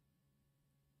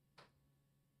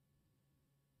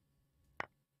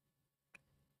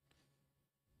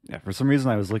 Yeah, for some reason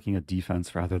I was looking at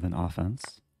defense rather than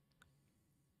offense.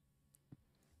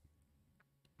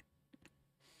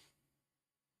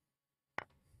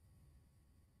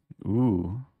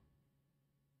 Ooh.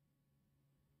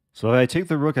 So if I take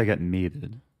the rook, I get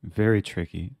mated. Very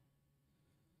tricky.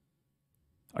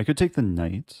 I could take the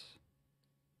knight.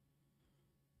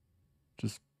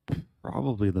 Just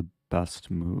probably the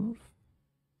best move.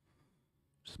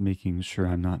 Just making sure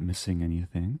I'm not missing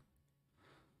anything.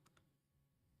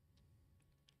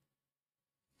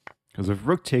 Because if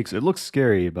rook takes, it looks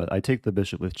scary, but I take the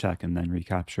bishop with check and then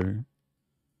recapture.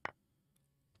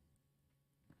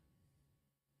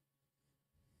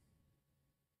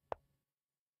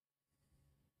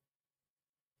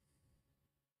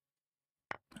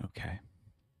 Okay.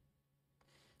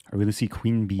 I really see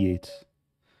queen b8.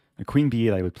 A queen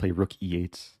b8, I would play rook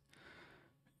e8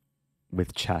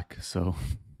 with check, so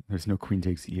there's no queen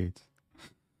takes e8.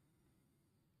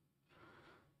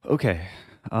 Okay.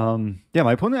 Yeah,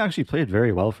 my opponent actually played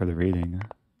very well for the rating.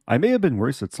 I may have been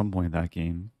worse at some point that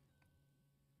game.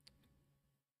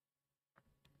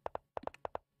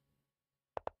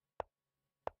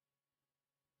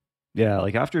 Yeah,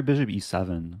 like after bishop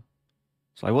e7.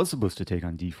 So I was supposed to take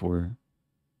on d4.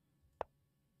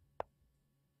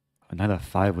 A knight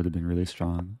f5 would have been really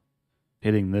strong.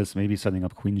 Hitting this, maybe setting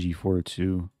up queen g4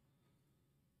 too.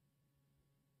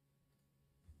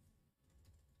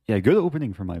 Yeah, good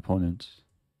opening for my opponent.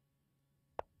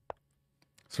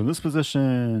 So in this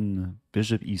position,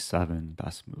 bishop e7,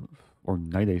 best move. Or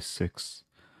knight a6.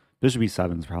 Bishop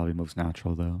e7 is probably most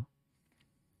natural though.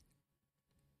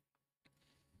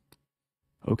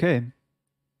 Okay.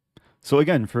 So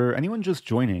again, for anyone just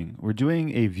joining, we're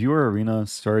doing a viewer arena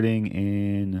starting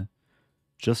in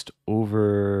just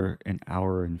over an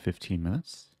hour and 15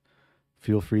 minutes.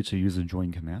 Feel free to use the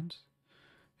join command.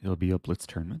 It'll be a blitz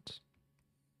tournament.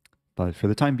 But for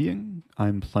the time being,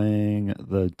 I'm playing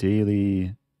the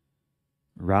daily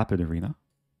rapid arena.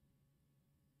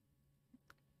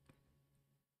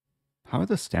 How are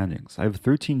the standings? I have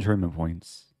 13 tournament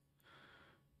points.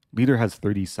 Leader has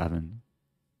 37.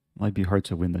 Might be hard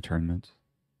to win the tournament.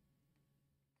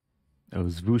 Oh,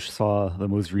 Zwoosh saw the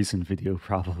most recent video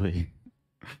probably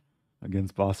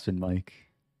against Boston Mike.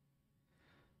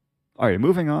 All right,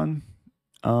 moving on.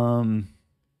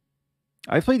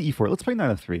 I played e4. Let's play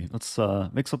knight f3. Let's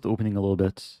mix up the opening a little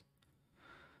bit.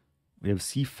 We have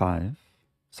c5.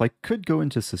 So I could go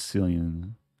into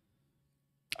Sicilian.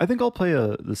 I think I'll play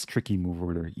this tricky move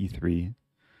order, e3,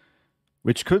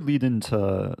 which could lead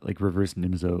into like reverse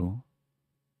Nimzo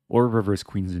or reverse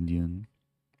Queen's Indian.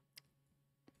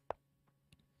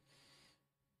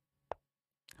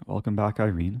 Welcome back,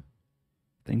 Irene.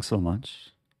 Thanks so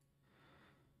much.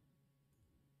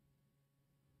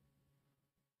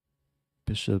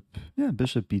 Bishop, yeah,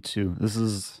 bishop b2. This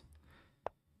is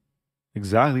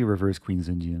exactly reverse Queen's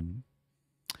Indian.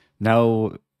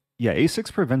 Now, yeah,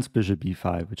 a6 prevents bishop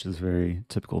b5, which is a very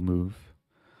typical move.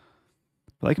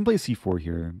 But I can play c4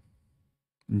 here.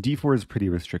 And d4 is pretty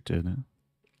restricted.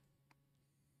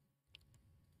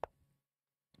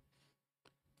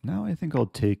 Now I think I'll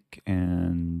take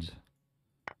and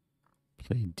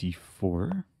play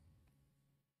d4.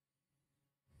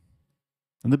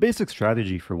 And the basic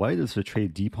strategy for white is to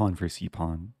trade d-pawn for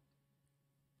c-pawn.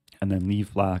 And then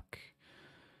leave black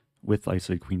with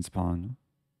isolated queen's pawn.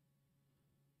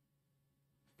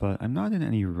 But I'm not in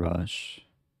any rush.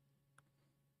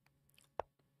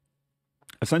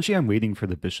 Essentially, I'm waiting for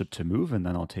the bishop to move, and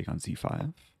then I'll take on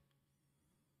c5.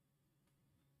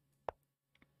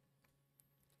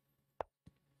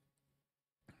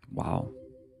 Wow.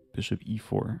 Bishop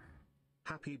e4.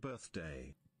 Happy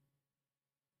birthday.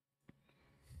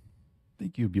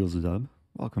 Thank you, Beelzebub.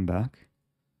 Welcome back.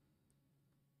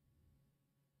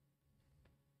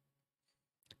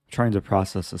 Trying to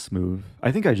process this move.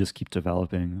 I think I just keep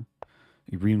developing.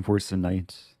 I reinforce the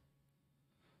knight.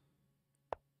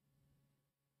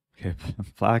 Okay,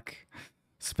 black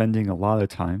spending a lot of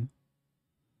time.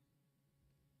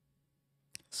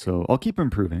 So I'll keep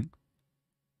improving.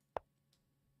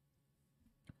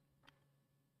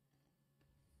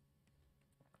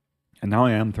 And now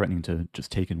I am threatening to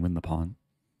just take and win the pawn.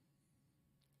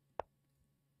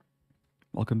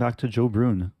 Welcome back to Joe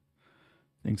Brune.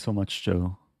 Thanks so much,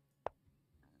 Joe.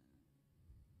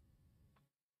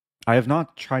 I have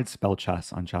not tried spell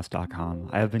chess on chess.com.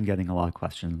 I have been getting a lot of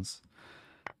questions.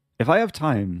 If I have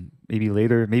time, maybe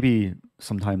later, maybe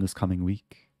sometime this coming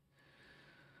week.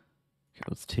 Okay,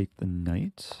 let's take the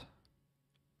knight.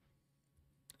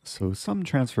 So some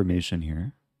transformation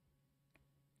here.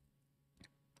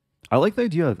 I like the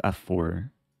idea of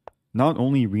f4. Not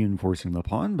only reinforcing the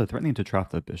pawn, but threatening to trap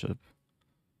the bishop.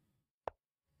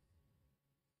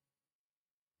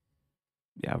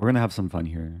 Yeah, we're going to have some fun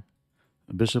here.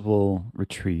 The bishop will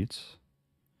retreat.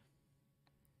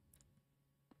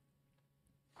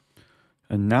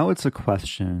 And now it's a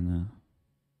question.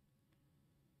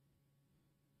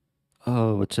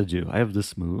 Oh, what to do? I have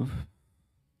this move.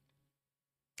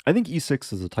 I think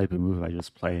e6 is the type of move I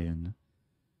just play and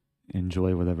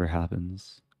enjoy whatever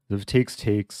happens. If takes,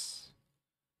 takes.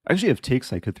 Actually, if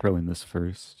takes, I could throw in this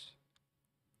first.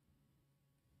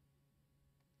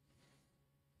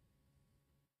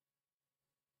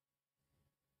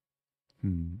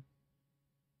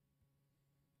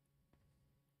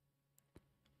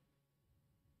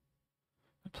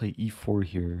 I play e4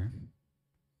 here.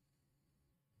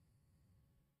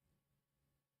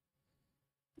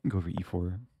 Go for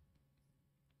e4.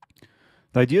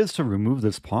 The idea is to remove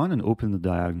this pawn and open the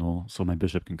diagonal so my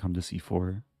bishop can come to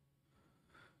c4.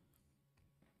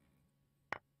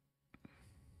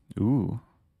 Ooh.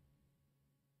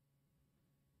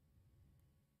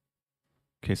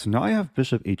 Okay, so now I have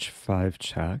bishop h5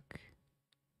 check.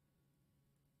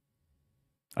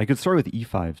 I could start with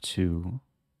e5 too.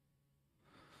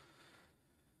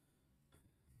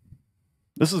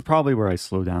 This is probably where I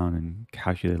slow down and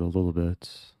calculate a little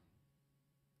bit.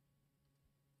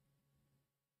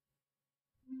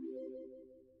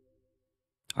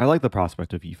 I like the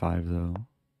prospect of e5 though.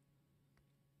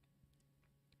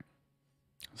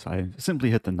 So I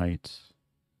simply hit the knight.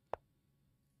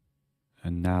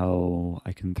 And now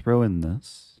I can throw in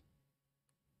this.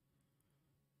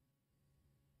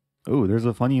 Oh, there's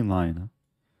a funny line.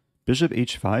 Bishop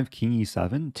h5, king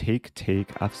e7, take,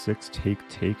 f6,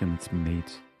 take, and it's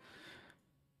mate.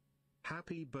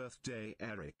 Happy birthday,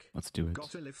 Eric. Let's do it.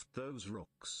 Gotta lift those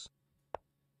rooks.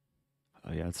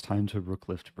 Oh yeah, it's time to rook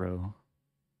lift, bro.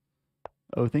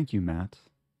 Oh, thank you, Matt.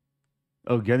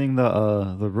 Oh, getting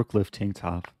the rook lift tank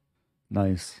top.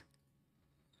 Nice.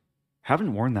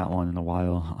 Haven't worn that one in a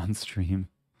while on stream.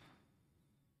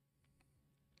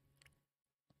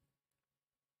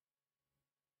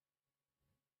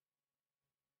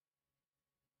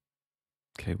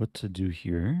 Okay, what to do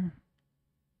here?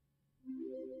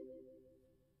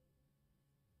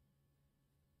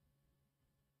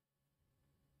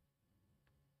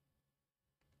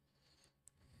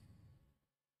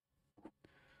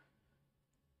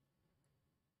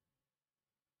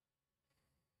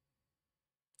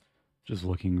 Just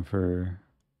looking for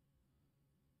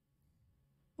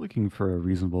a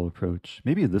reasonable approach.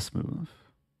 Maybe this move.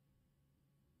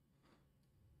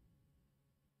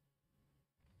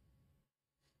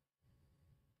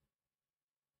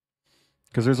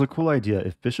 Because there's a cool idea.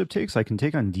 If bishop takes, I can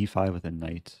take on d5 with a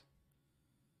knight.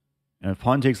 And if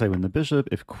pawn takes, I win the bishop.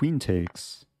 If queen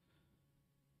takes,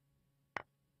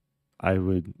 I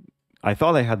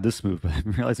thought I had this move, but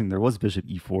I'm realizing there was bishop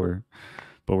e4.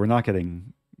 But we're not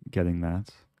getting that.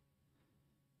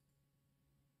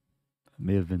 It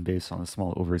may have been based on a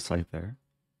small oversight there.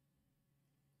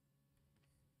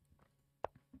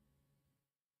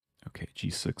 Okay,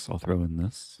 g6, I'll throw in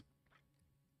this.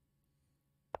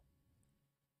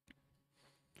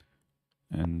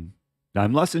 And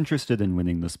I'm less interested in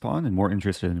winning this pawn and more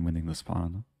interested in winning this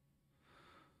pawn.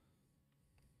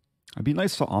 It'd be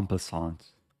nice to en passant.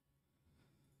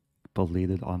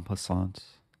 Belated en passant.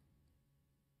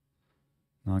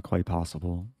 Not quite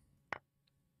possible.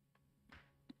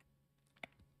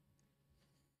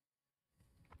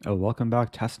 Oh, welcome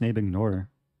back, Testnabe Ignore.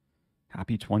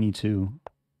 Happy 22.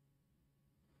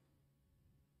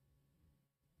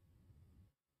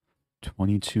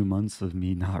 22 months of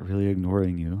me not really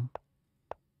ignoring you.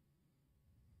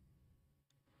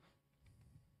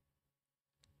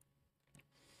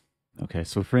 Okay,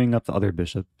 so freeing up the other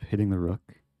bishop, hitting the rook.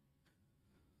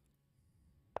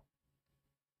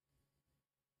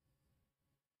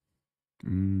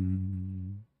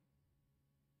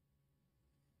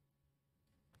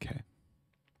 Okay.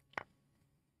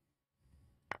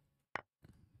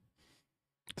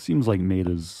 Seems like mate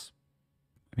is...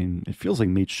 I mean, it feels like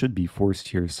mate should be forced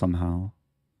here somehow.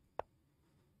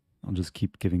 I'll just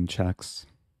keep giving checks.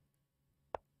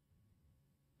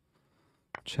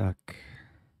 Check.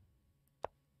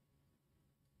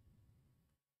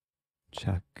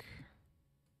 Check.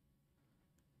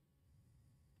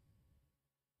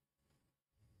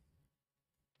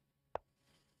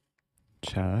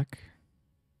 Check.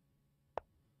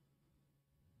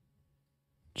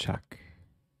 Check.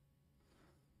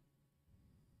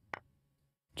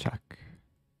 Check.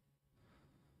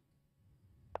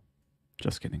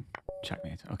 Just kidding.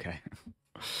 Checkmate. Okay.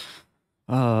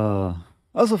 That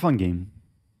was a fun game.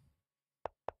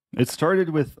 It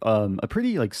started with a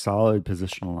pretty like solid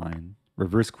positional line,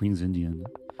 reverse Queen's Indian,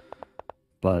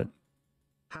 but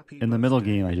in the middle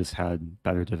game I just had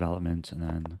better development, and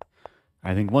then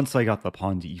I think once I got the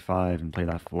pawn to e5 and played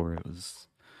f4,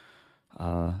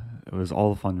 it was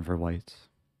all fun for white.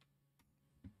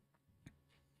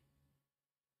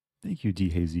 Thank you, D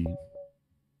Hazy.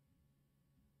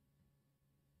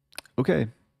 Okay.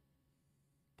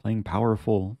 Playing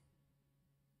powerful.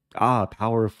 Ah,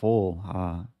 powerful.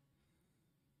 Ah.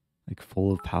 Like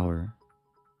full of power.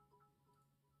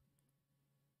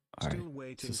 Still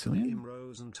waiting Sicilian? for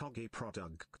Rosen Toggy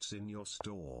products in your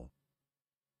store.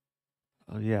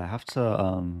 Oh yeah, have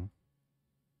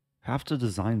to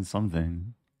design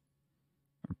something.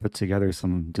 Or put together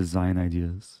some design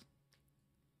ideas.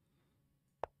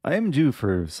 I am due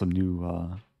for some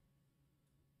new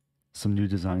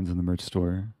designs in the merch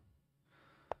store.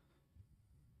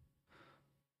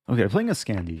 Okay, playing a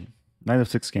Scandi. Knight of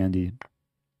 6 Scandi.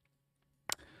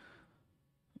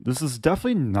 This is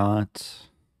definitely not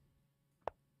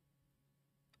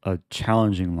a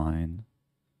challenging line.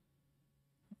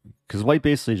 Because white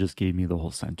basically just gave me the whole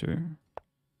center.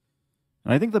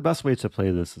 And I think the best way to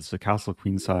play this is to castle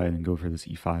queenside and go for this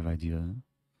e5 idea.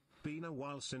 Been a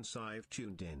while since I've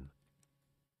tuned in.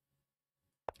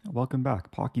 Welcome back,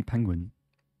 Pocky Penguin.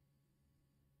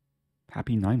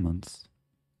 Happy 9 months.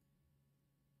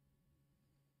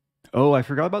 Oh, I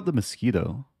forgot about the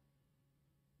Mosquito.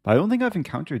 But I don't think I've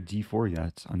encountered d4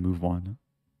 yet on move 1.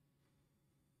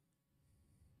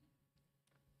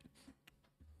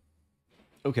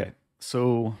 Okay,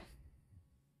 so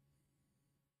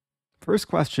first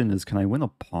question is, can I win a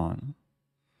pawn?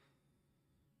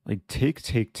 Like take,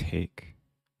 take, take.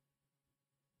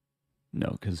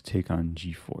 No, because take on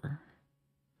g4.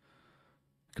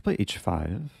 I could play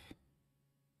h5.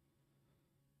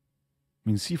 I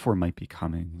mean, c4 might be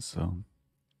coming, so...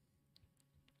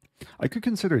 I could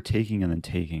consider taking and then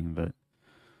taking, but...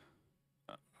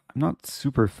 I'm not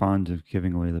super fond of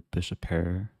giving away the bishop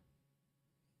pair.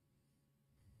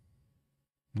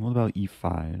 What about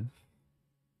e5?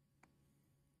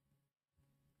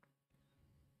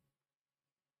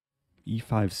 e5,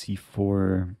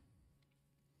 c4...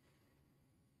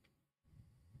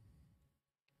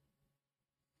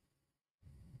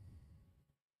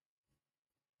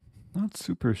 Not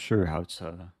super sure how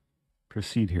to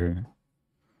proceed here.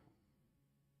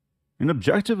 And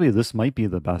objectively, this might be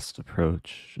the best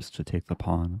approach, just to take the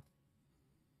pawn.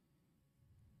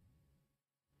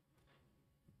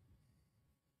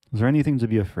 Is there anything to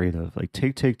be afraid of? Like,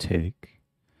 take, take, take.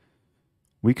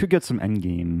 We could get some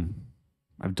endgame.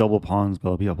 I have double pawns, but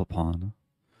I'll be up a pawn.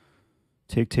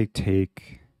 Take, take,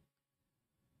 take.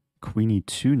 Queen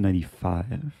e2, knight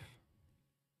e5.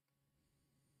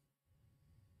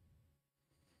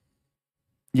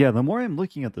 Yeah, the more I'm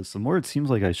looking at this, the more it seems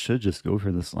like I should just go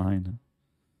for this line.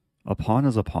 A pawn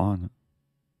is a pawn.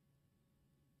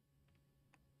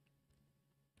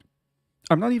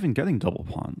 I'm not even getting double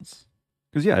pawns.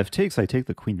 Because yeah, if takes, I take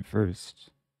the queen first.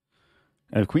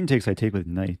 And if queen takes, I take with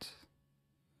knight.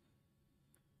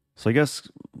 So I guess,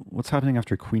 what's happening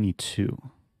after queen e2?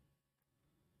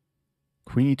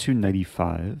 Queen e2, knight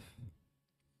e5.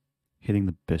 Hitting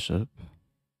the bishop.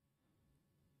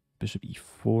 Bishop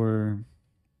e4.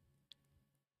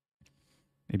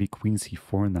 Maybe queen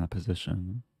c4 in that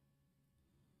position.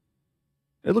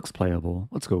 It looks playable.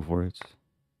 Let's go for it.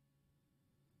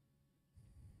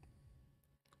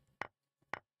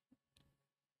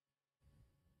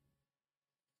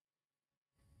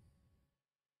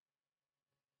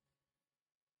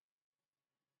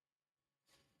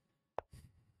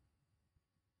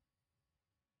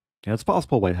 Yeah, it's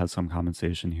possible white has some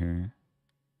compensation here.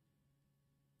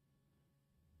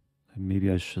 Maybe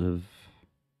I should have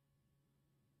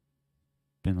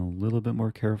been a little bit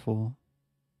more careful.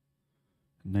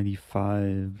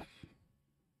 95.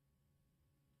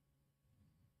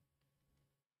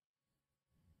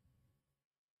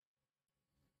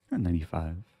 Or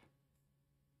 95.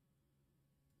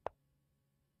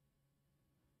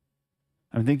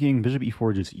 I'm thinking bishop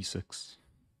e4, just e6.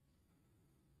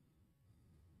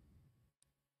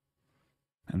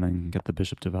 And then get the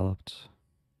bishop developed.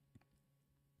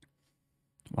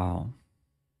 Wow.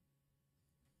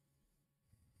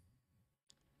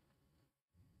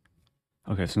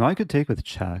 Okay, so now I could take with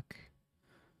check,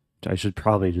 which I should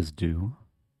probably just do.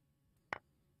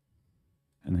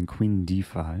 And then queen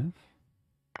d5.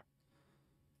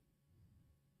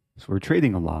 So we're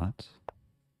trading a lot.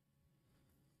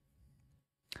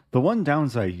 The one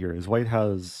downside here is white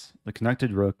has the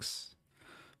connected rooks.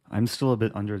 I'm still a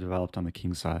bit underdeveloped on the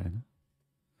king side.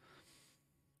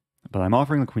 But I'm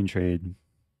offering the queen trade.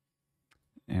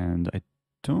 And I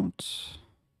don't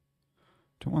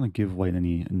want to give white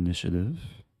any initiative.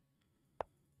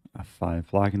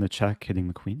 f5, blocking the check, hitting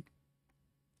the queen.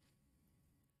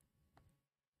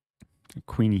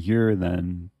 Queen here,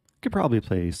 then could probably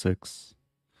play a6.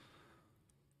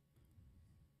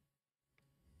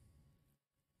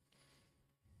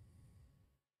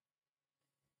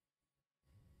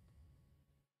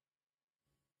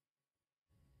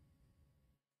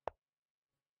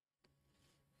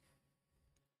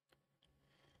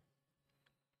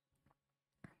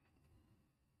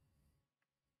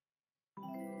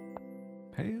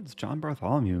 Hey, it's John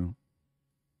Bartholomew.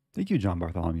 Thank you, John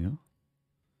Bartholomew.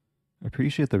 I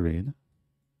appreciate the raid.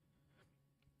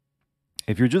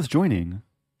 If you're just joining,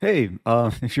 hey,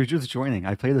 if you're just joining,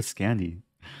 I play the Scandi.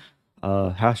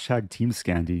 Hashtag Team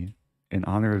Scandi in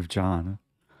honor of John.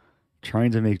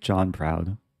 Trying to make John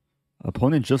proud.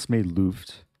 Opponent just made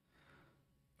Luft.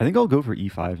 I think I'll go for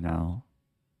e5 now.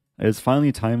 It's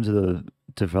finally time to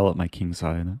develop my king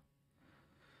side.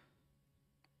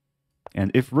 And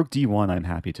if rook d1, I'm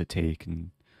happy to take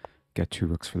and get 2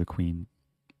 rooks for the queen.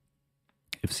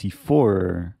 If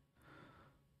c4,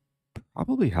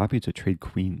 probably happy to trade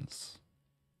queens.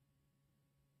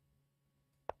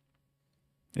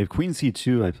 If queen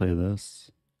c2, I play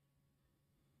this.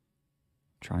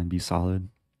 Try and be solid.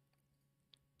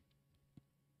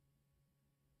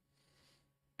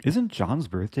 Isn't John's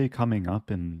birthday coming up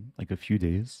in like a few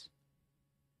days?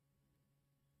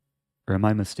 Or am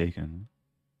I mistaken?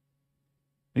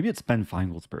 Maybe it's Ben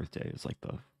Feingold's birthday. It's like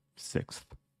the 6th.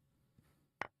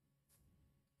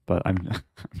 But I'm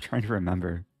I'm trying to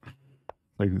remember.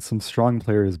 Like some strong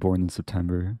player is born in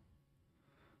September.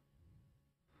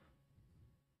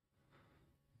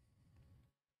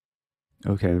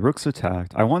 Okay, rook's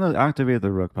attacked. I want to activate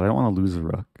the rook, but I don't want to lose a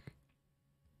rook.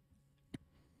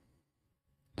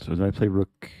 So did I play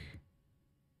rook?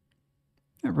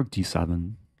 Yeah, rook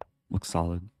d7. Looks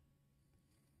solid.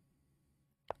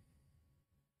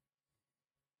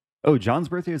 Oh, John's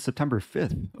birthday is September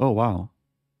 5th. Oh, wow.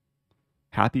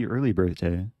 Happy early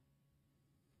birthday.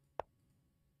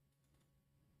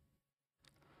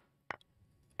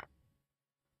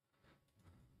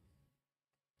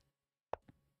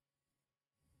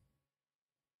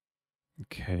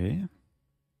 Okay.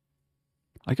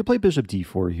 I could play bishop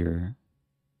d4 here.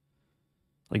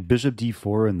 Like bishop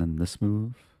d4 and then this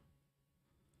move.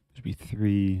 Bishop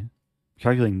b3.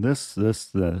 Calculating this,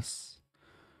 this,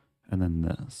 and then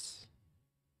this.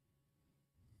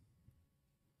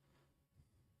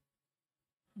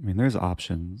 I mean, there's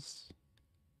options.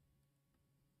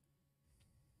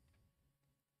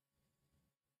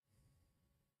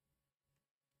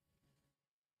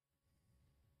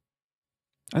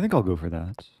 I think I'll go for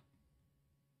that.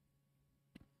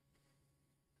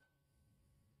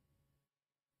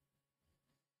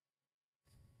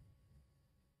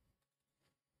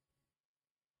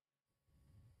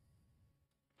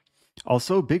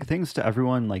 Also, big thanks to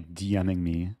everyone like DMing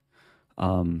me.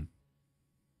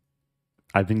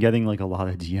 I've been getting like a lot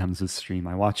of DMs this stream.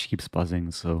 My watch keeps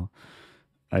buzzing, so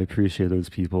I appreciate those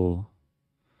people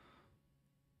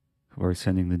who are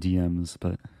sending the DMs,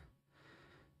 but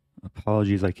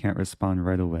apologies I can't respond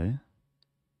right away.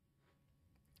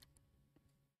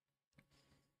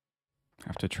 I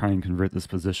have to try and convert this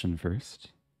position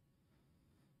first.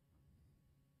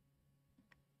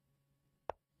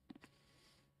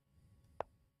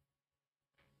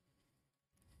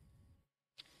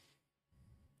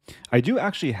 I do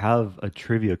actually have a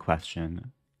trivia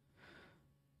question,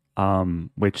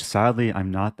 which sadly I'm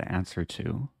not the answer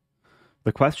to.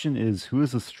 The question is, who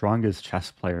is the strongest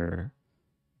chess player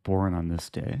born on this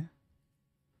day?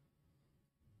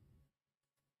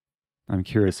 I'm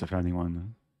curious if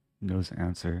anyone knows the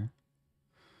answer.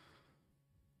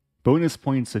 Bonus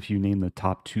points if you name the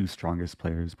top 2 strongest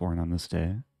players born on this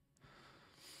day.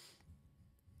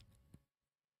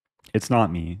 It's not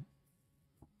me.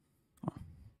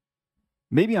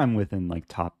 Maybe I'm within like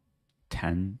top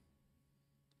 10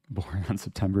 born on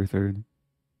September 3rd.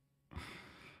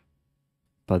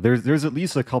 But there's at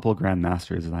least a couple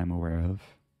grandmasters that I'm aware of.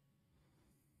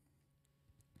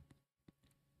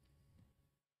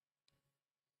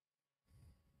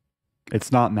 It's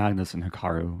not Magnus and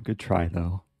Hikaru. Good try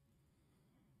though.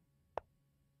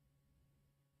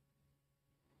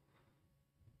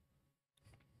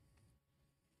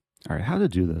 All right, how to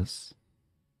do this?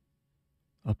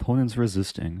 Opponent's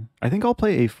resisting. I think I'll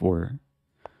play a4.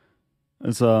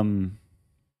 It's a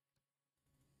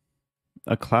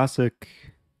classic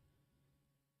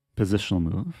positional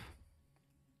move.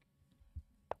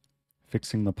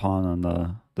 Fixing the pawn on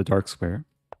the dark square.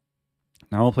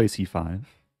 Now I'll play c5.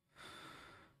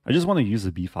 I just want to use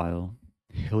the b file.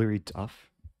 Hilary Duff.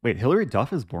 Wait, Hilary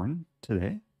Duff is born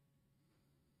today?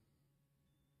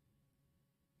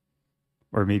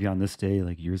 Or maybe on this day,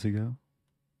 like years ago?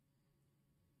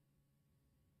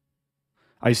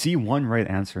 I see one right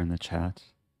answer in the chat.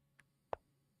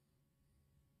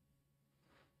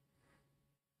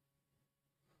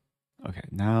 Okay,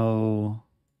 now...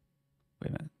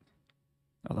 Wait a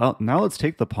minute. Now let's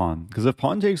take the pawn. Because if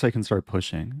pawn takes, I can start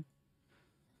pushing.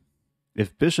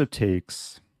 If bishop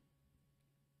takes...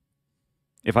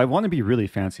 If I want to be really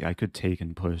fancy, I could take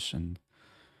and push, and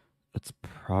that's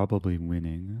probably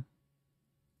winning.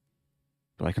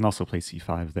 But I can also play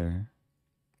c5 there.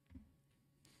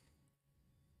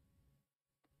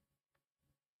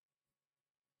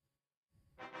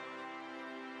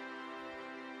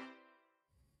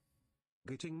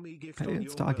 Getting me gift Hey, on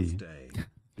it's your Tagi. birthday.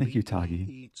 Thank you,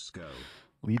 Tagi. Let's go.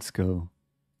 Let's go.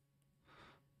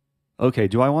 Okay,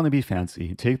 do I want to be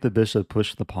fancy? Take the bishop,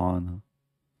 push the pawn.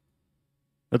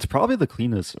 That's probably the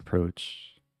cleanest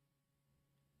approach.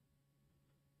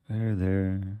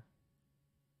 There.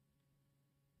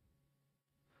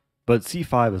 But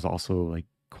c5 is also like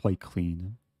quite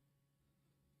clean.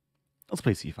 Let's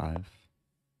play c5.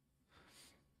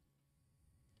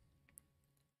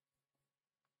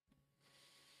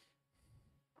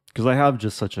 Because I have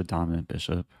just such a dominant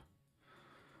bishop.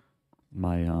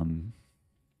 My,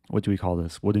 what do we call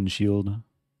this? Wooden shield.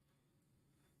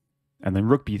 And then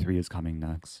rook b3 is coming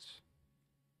next.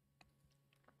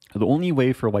 The only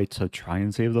way for white to try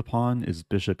and save the pawn is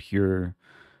bishop here,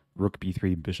 rook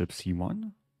b3, bishop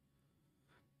c1.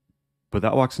 But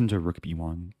that walks into rook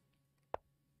b1.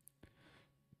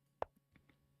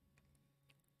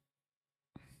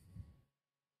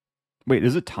 Wait,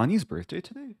 is it Tani's birthday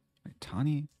today? Wait,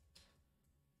 Tani?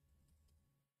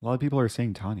 A lot of people are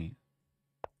saying Tani.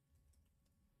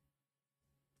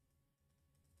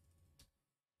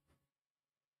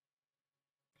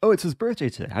 Oh, it's his birthday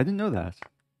today. I didn't know that.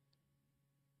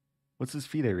 What's his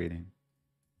FIDE rating?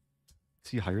 Is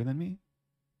he higher than me?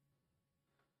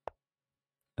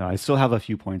 No, I still have a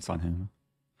few points on him,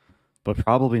 but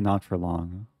probably not for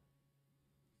long.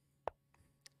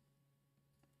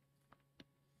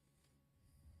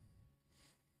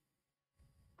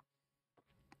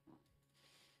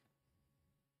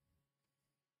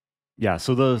 Yeah,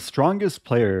 so the strongest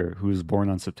player who's born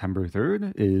on September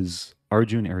 3rd is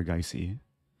Arjun Erigaisi.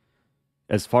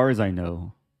 As far as I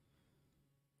know.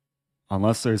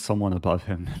 Unless there's someone above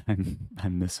him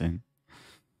I'm missing.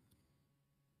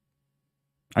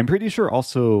 I'm pretty sure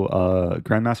also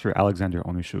Grandmaster Alexander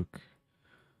Onushuk,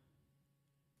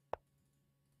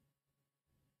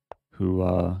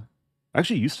 who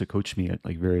actually used to coach me at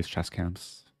like various chess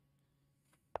camps.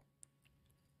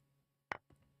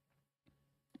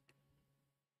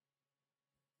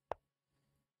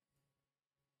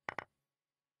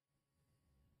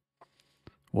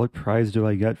 What prize do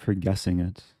I get for guessing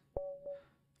it?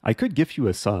 I could gift you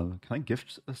a sub. Can I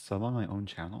gift a sub on my own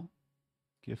channel?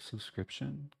 Gift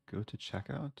subscription? Go to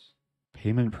checkout?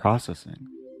 Payment processing.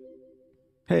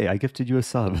 Hey, I gifted you a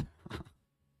sub.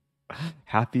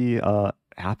 Happy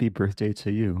birthday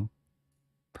to you.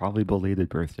 Probably belated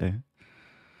birthday.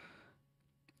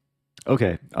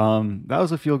 Okay, that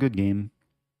was a feel-good game.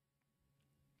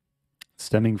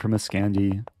 Stemming from a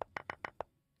Scandi.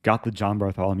 Got the John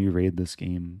Bartholomew raid this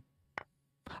game.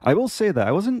 I will say that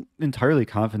I wasn't entirely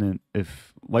confident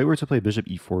if White were to play bishop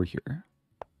e4 here.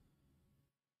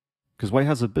 Because White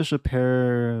has a bishop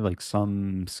pair, like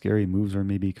some scary moves are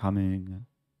maybe coming.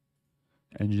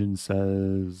 Engine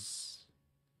says...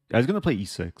 I was going to play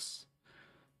e6.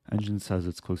 Engine says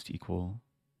it's close to equal.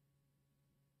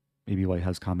 Maybe White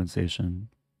has compensation.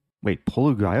 Wait,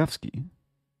 Polugaevsky?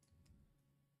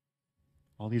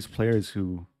 All these players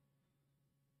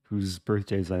whose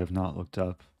birthdays I have not looked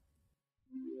up.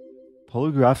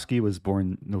 Polugaevsky was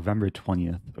born November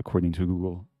 20th, according to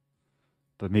Google.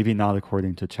 But maybe not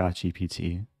according to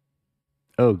ChatGPT.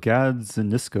 Oh, Gad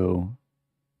Zanisko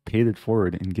paid it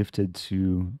forward and gifted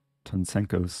to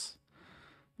Tonsenkos.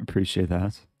 Appreciate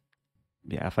that.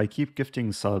 Yeah, if I keep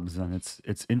gifting subs, then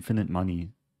it's infinite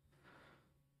money.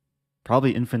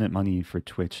 Probably infinite money for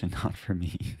Twitch and not for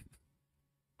me.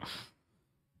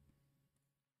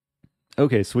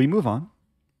 Okay, so we move on.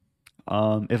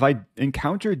 If I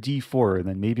encounter d4,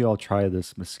 then maybe I'll try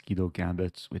this Mosquito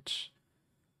Gambit, which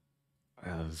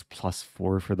is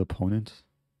 +4 for the opponent.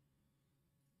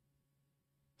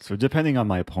 So depending on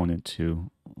my opponent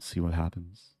too, we'll see what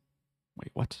happens.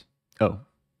 Wait, what? Oh,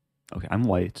 okay, I'm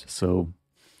White, so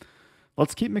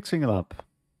let's keep mixing it up.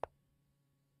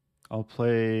 I'll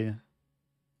play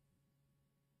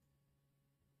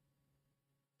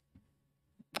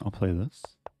this.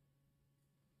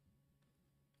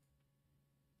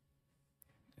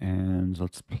 And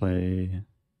let's play...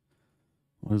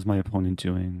 What is my opponent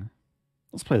doing?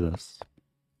 Let's play this.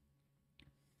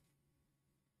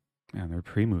 Man, they're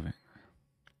pre-moving.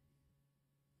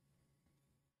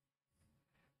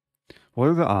 What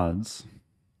are the odds?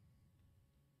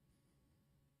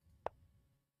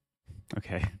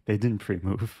 Okay, they didn't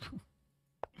pre-move.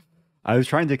 I was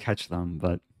trying to catch them,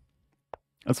 but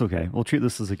that's okay. We'll treat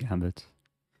this as a gambit.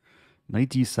 Knight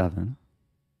d7.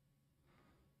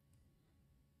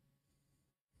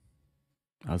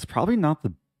 It's probably not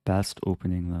the best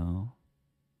opening, though.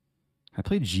 I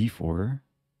played g4.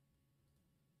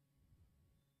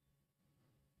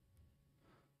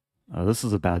 This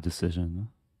is a bad decision.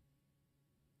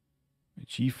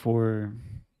 g4.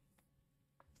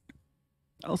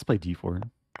 Let's play d4.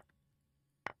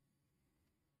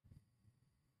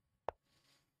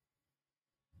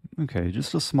 Okay,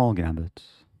 just a small gambit.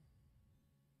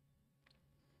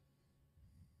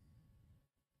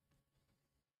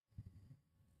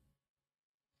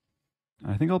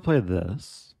 I think I'll play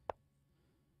this.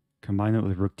 Combine it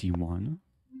with rook d1.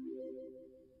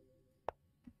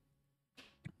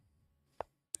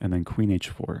 And then queen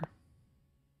h4.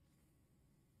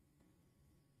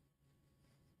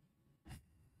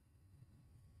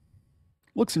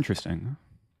 Looks interesting.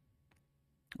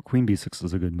 Queen b6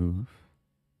 is a good move.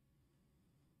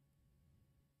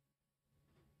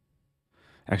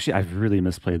 Actually, I've really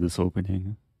misplayed this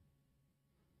opening.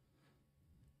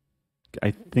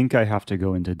 I think I have to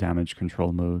go into damage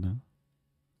control mode.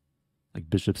 Like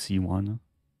bishop c1.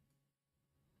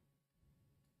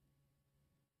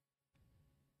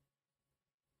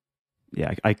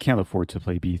 Yeah, I can't afford to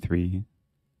play b3.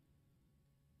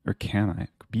 Or can I?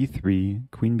 B3,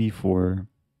 queen B4.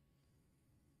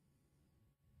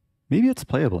 Maybe it's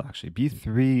playable, actually.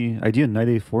 B3, idea knight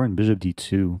A4 and bishop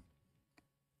D2.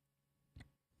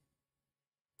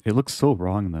 It looks so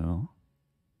wrong, though.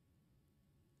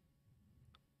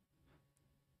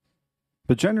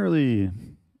 But generally,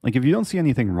 like, if you don't see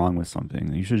anything wrong with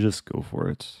something, you should just go for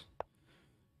it.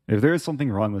 If there is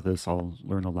something wrong with this, I'll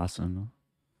learn a lesson.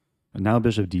 And now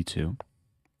bishop D2.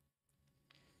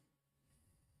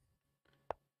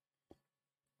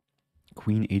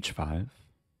 Queen H5.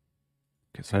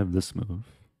 Guess I have this move.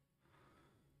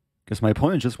 Guess my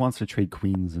opponent just wants to trade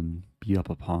queens and beat up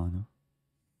a pawn.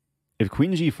 If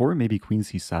queen G4, maybe queen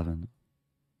C7.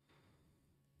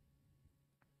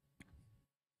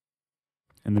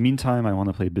 In the meantime, I want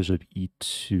to play bishop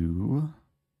E2.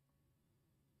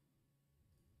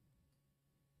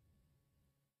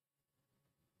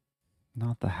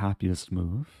 Not the happiest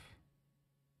move.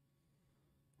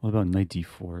 What about knight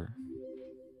D4?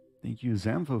 Thank you,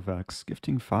 Zamfovex,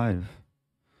 gifting 5.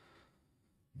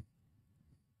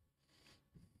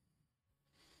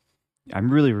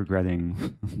 I'm really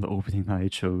regretting the opening that I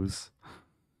chose.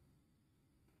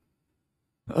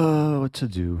 What to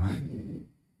do?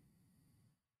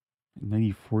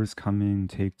 Knight E4 is coming.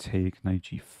 Take. Knight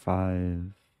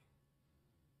G5.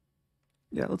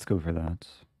 Yeah, let's go for that.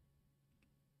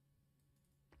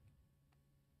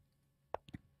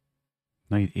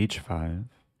 Knight H5.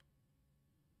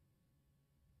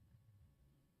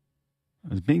 I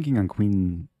was banking on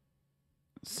queen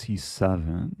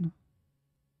C7.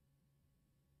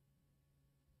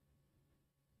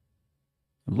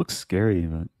 It looks scary,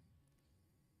 but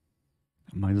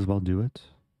I might as well do it.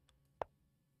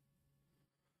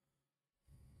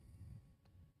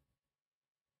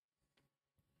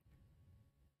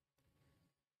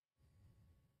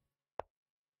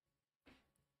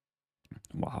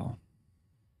 Wow.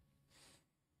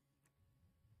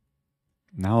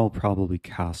 Now I'll probably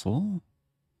castle.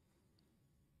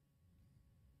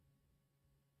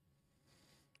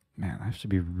 Man, I have to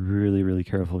be really, really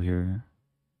careful here.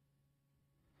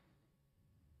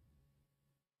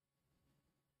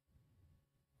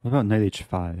 What about knight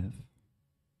H5?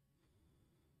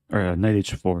 Or knight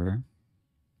H4.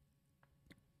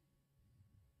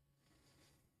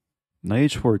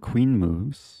 Knight H4, queen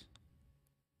moves.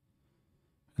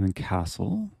 And then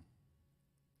castle.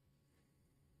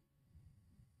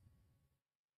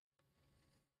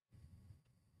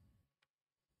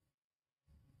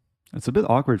 It's a bit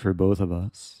awkward for both of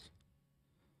us.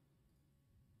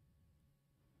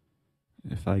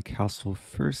 If I castle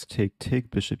first, take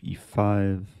bishop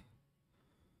E5.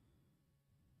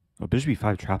 Oh, bishop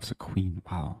E5 traps a queen.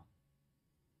 Wow.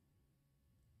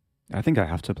 I think I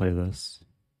have to play this.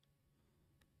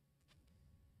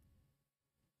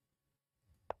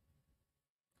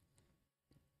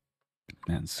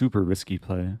 Man, super risky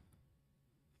play.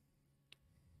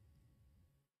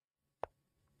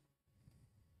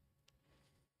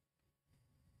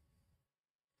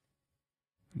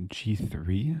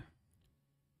 G3.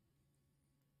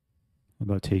 What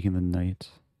about taking the knight?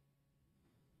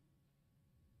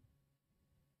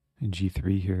 And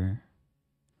G3 here.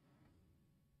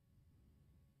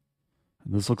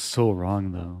 And this looks so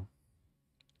wrong, though.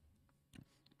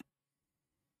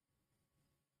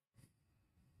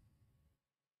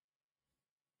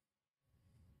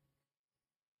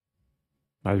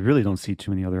 I really don't see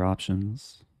too many other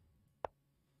options.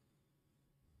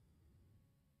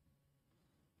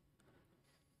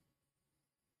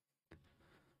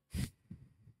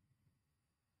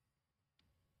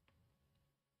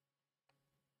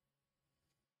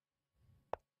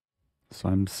 So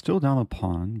I'm still down a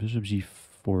pawn. Bishop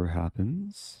G4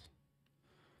 happens.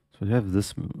 So I have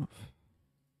this move.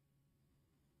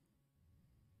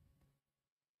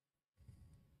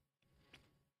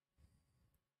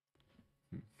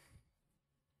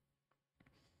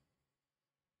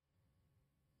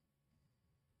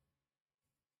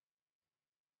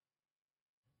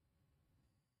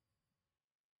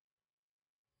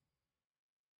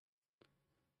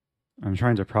 I'm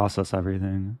trying to process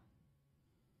everything.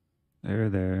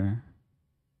 There.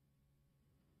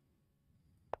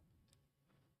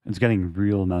 It's getting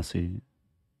real messy.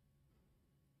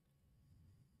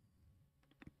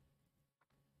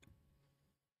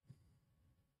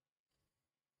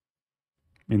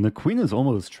 I mean, the queen is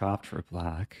almost trapped for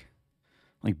black.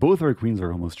 Like, both our queens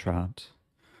are almost trapped.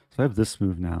 So I have this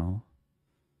move now.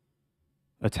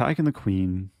 Attacking the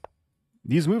queen.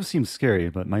 These moves seem scary,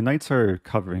 but my knights are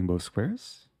covering both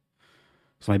squares.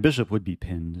 So my bishop would be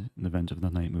pinned in the event of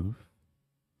the knight move.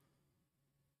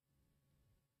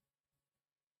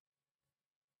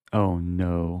 Oh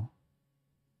no.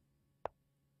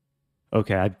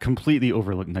 Okay, I completely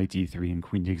overlooked knight d3 and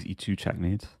queen takes e2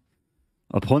 checkmate.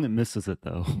 Opponent misses it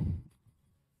though.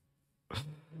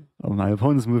 Oh, my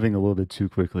opponent's moving a little bit too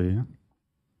quickly.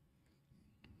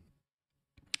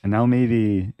 And now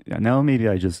maybe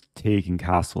I just take and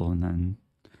castle and then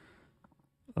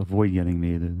avoid getting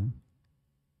mated.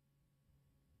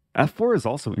 F4 is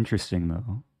also interesting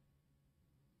though.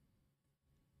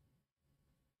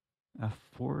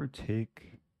 F4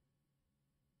 take.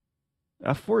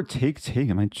 F4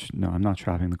 take. No, I'm not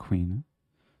trapping the queen.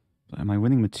 But am I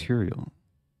winning material?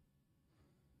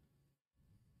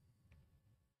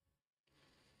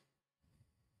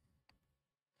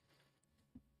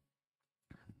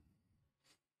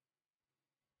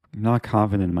 I'm not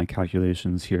confident in my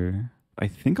calculations here. I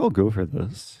think I'll go for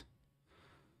this.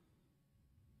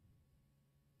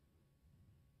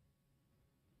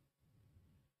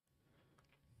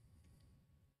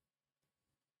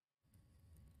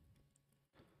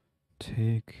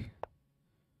 Take.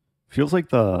 Feels like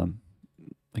the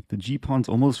G pawn's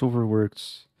almost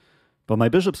overworked. But my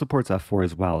bishop supports f4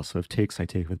 as well, so if takes, I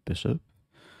take with bishop.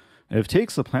 If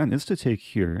takes, the plan is to take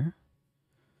here,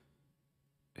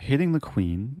 hitting the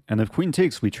queen, and if queen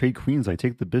takes, we trade queens, I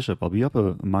take the bishop. I'll be up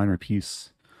a minor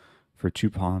piece for 2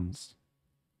 pawns.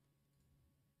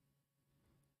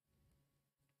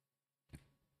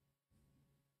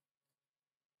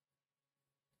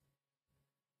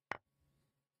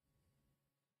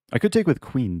 I could take with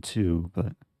queen too,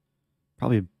 but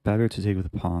probably better to take with a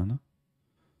pawn.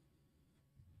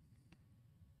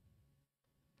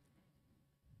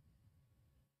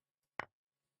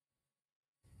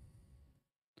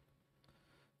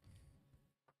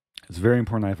 It's very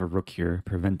important I have a rook here,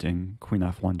 preventing queen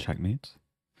f1 checkmate.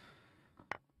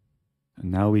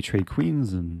 And now we trade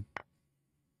queens, and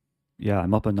yeah,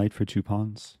 I'm up a knight for 2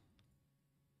 pawns.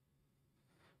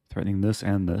 Threatening this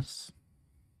and this.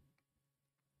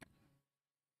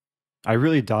 I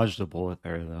really dodged a bullet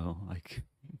there, though. Like,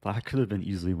 black could have been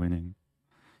easily winning.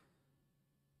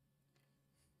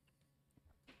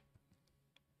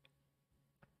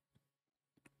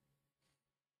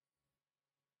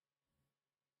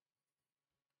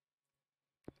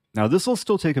 Now, this will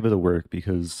still take a bit of work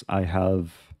because I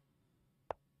have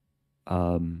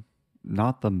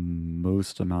not the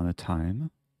most amount of time.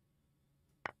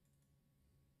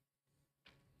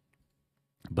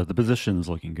 But the position is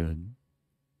looking good.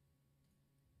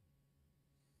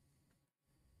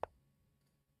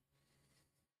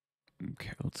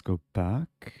 Okay, let's go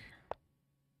back.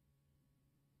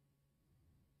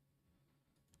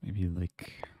 Maybe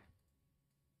like...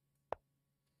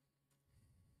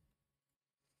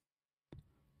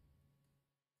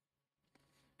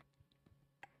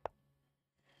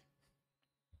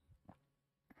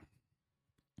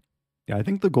 Yeah, I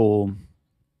think the goal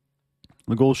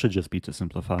should just be to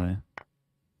simplify.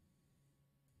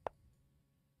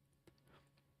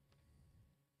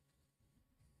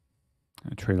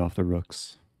 I trade off the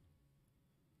rooks.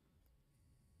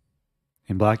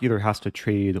 And black either has to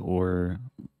trade or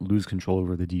lose control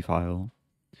over the d file.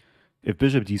 If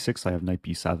bishop d6, I have knight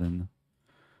b7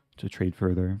 to trade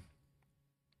further.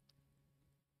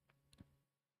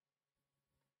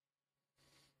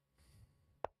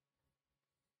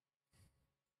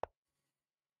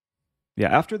 Yeah,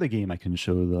 after the game, I can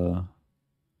show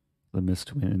the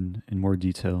missed win in more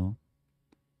detail.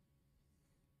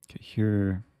 Okay,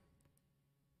 here.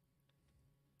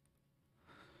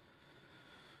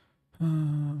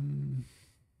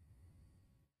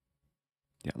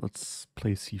 Yeah, let's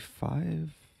play c5.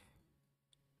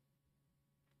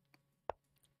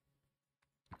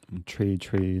 And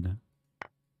trade.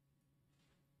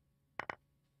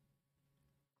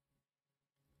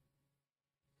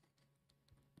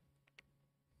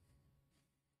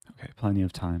 Okay, plenty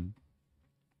of time.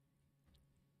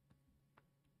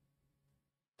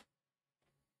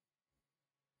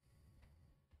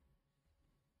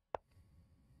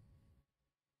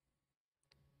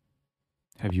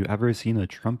 Have you ever seen a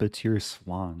trumpeter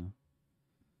swan?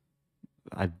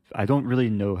 I don't really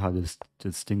know how to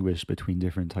distinguish between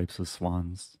different types of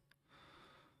swans.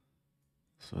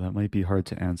 So that might be hard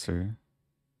to answer.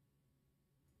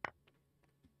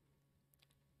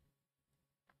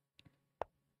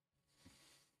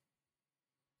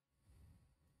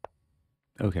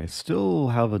 Okay, still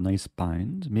have a nice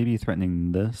bind. Maybe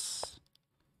threatening this.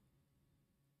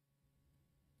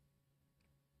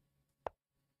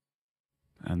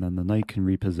 And then the knight can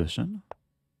reposition.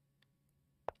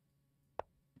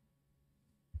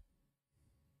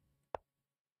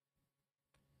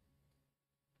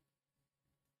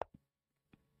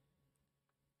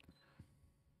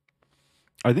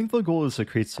 I think the goal is to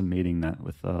create some mating net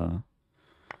with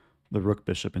the rook,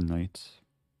 bishop, and knight.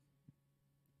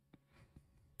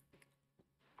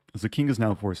 As the king is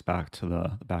now forced back to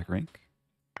the back rank.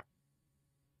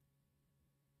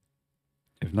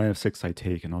 If knight f6 I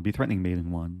take, and I'll be threatening mate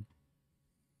in 1.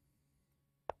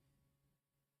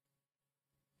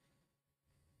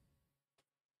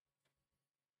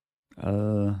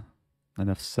 Knight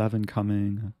f7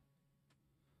 coming.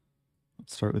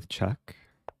 Let's start with check.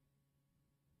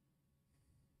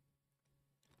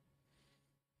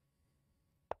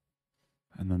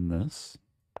 And then this.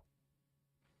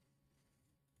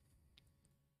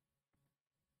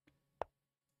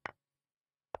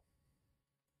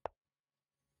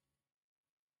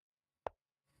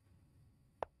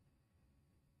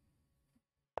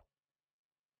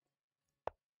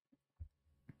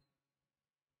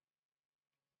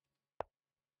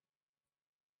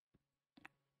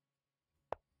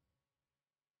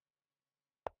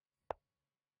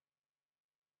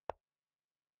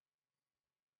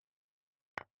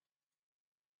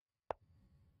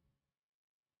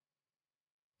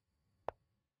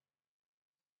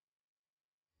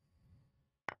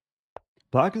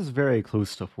 Black is very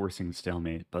close to forcing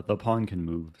stalemate, but the pawn can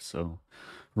move, so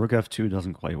rook f2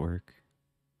 doesn't quite work.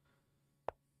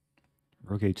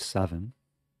 Rook h7.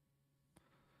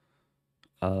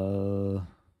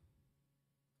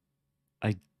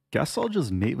 I guess I'll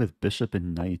just mate with bishop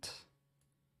and knight.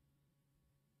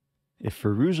 If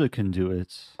Firouzja can do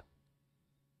it,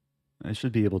 I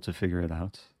should be able to figure it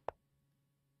out.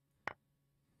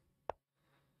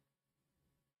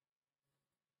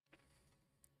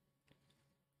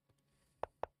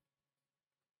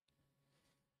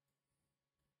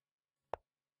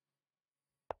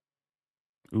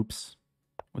 Oops.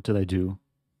 What did I do?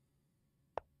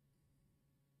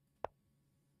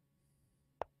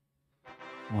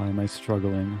 Why am I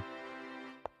struggling?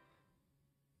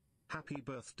 Happy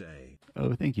birthday.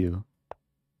 Oh, thank you.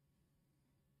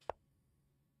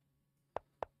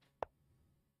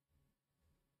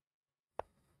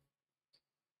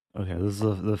 Okay, this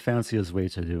is the fanciest way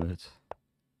to do it.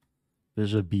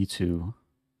 Bishop b2.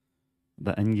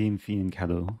 The endgame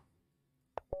fianchetto.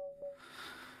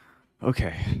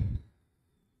 Okay.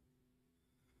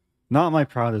 Not my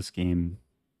proudest game.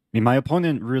 I mean, my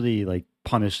opponent really, like,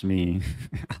 punished me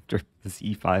after this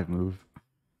e5 move.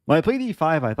 When I played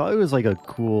e5, I thought it was, like, a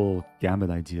cool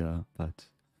Gambit idea, but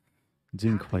it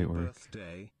didn't quite work.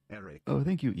 Birthday, Eric. Oh,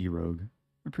 thank you, E-Rogue.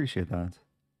 Appreciate that.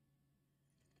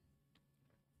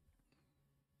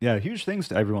 Yeah, huge thanks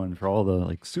to everyone for all the,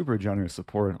 like, super generous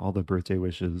support, all the birthday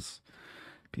wishes,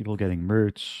 people getting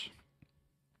merch,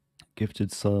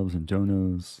 gifted subs and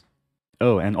donos.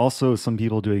 Oh, and also some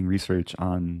people doing research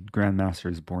on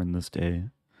grandmasters born this day.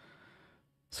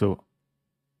 So,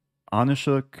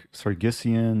 Anishuk,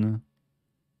 Sargisian,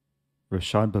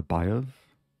 Rashad Babayev,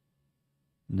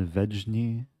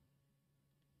 Nevejny.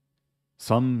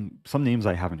 Some names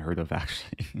I haven't heard of,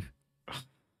 actually.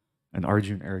 And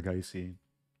Arjun Aragaisi.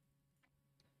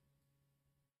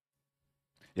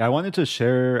 Yeah, I wanted to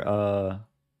share,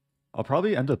 I'll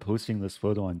probably end up posting this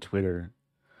photo on Twitter.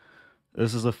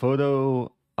 This is a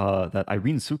photo that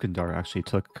Irene Sukandar actually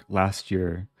took last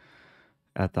year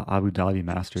at the Abu Dhabi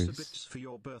Masters. For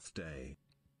your birthday.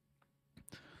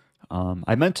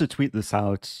 I meant to tweet this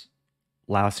out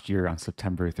last year on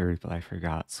September 3rd, but I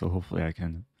forgot. So hopefully I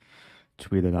can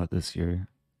tweet it out this year.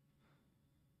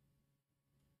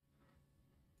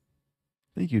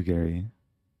 Thank you, Gary.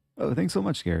 Oh, thanks so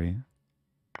much, Gary.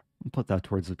 I'll put that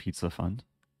towards the pizza fund.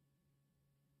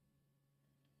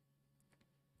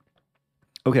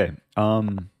 Okay.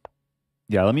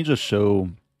 Yeah, let me just show.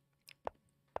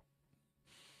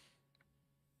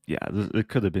 Yeah, it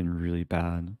could have been really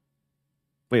bad.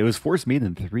 Wait, it was forced mate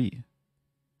in 3.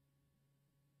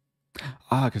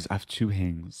 Ah, because f2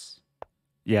 hangs.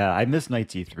 Yeah, I missed knight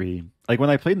d3. Like when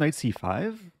I played knight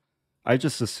c5, I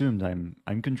just assumed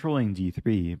I'm controlling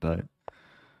d3, but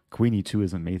queen e2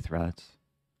 is a mate threat.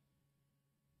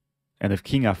 And if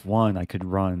king f1, I could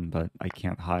run, but I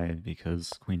can't hide because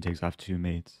queen takes f2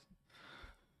 mate.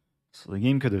 So the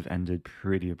game could have ended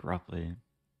pretty abruptly.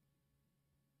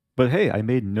 But hey, I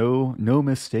made no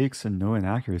mistakes and no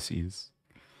inaccuracies.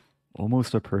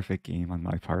 Almost a perfect game on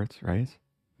my part, right?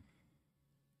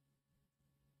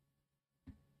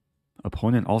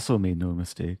 Opponent also made no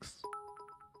mistakes.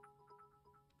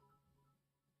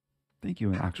 Thank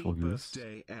you, an actual goose.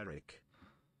 Birthday, Eric.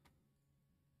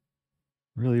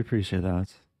 Really appreciate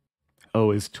that.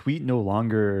 Oh, is tweet no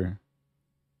longer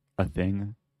a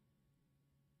thing?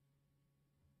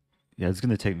 Yeah, it's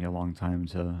going to take me a long time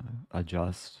to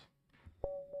adjust.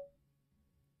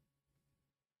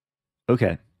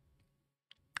 Okay.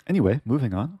 Anyway,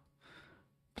 moving on.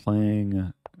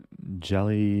 playing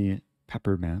Jelly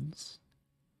Peppermans.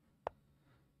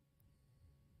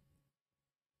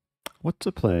 What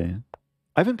to play?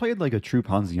 I haven't played like a true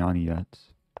Ponziani yet.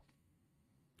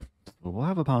 But we'll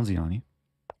have a Ponziani.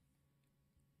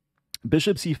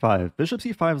 Bishop c5. Bishop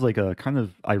c5 is like a kind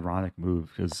of ironic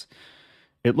move because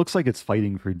it looks like it's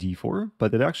fighting for d4,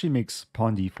 but it actually makes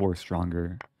pawn d4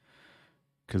 stronger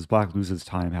because black loses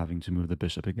time having to move the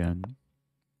bishop again.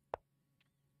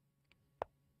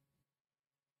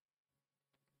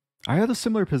 I had a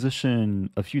similar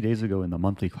position a few days ago in the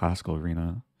monthly classical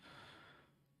arena.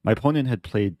 My opponent had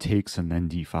played takes and then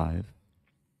d5.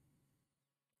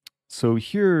 So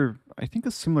here, I think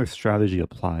a similar strategy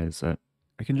applies that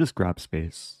I can just grab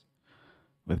space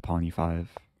with pawn e5.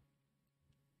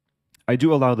 I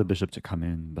do allow the bishop to come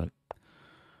in, but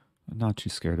I'm not too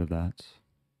scared of that.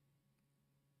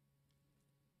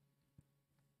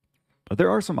 But there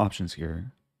are some options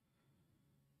here.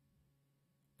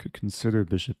 Could consider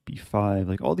bishop b5.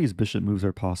 Like all these bishop moves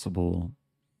are possible.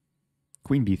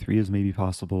 Queen b3 is maybe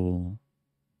possible.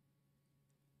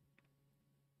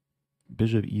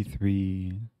 Bishop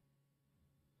e3.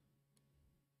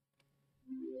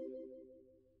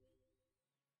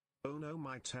 Oh no,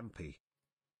 my Tempe.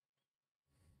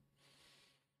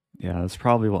 Yeah, that's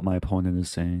probably what my opponent is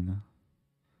saying.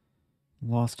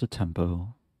 Lost a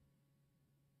tempo.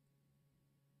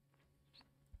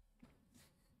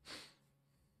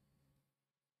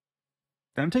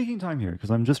 I'm taking time here because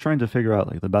I'm just trying to figure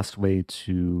out like the best way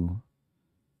to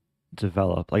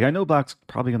develop. Like I know black's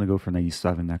probably going to go for knight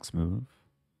e7 next move.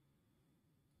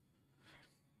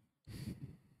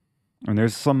 And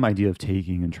there's some idea of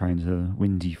taking and trying to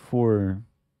win d4.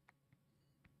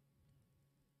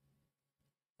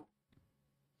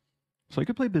 So I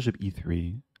could play bishop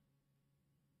e3.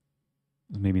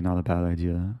 Maybe not a bad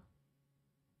idea.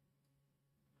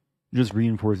 Just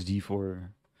reinforce d4.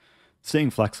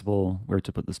 Staying flexible where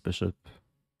to put this bishop.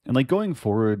 And like going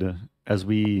forward as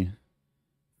we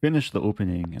finish the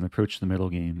opening and approach the middle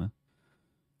game,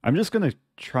 I'm just going to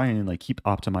try and like keep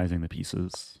optimizing the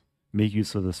pieces. Make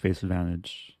use of the space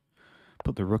advantage.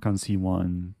 Put the rook on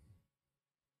c1.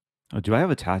 Oh, do I have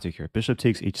a tactic here? Bishop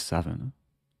takes h7.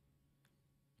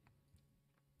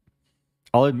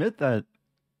 I'll admit that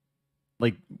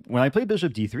like when I played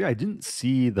bishop d3, I didn't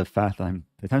see the fact that I'm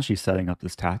potentially setting up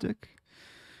this tactic.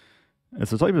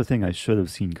 It's the type of thing I should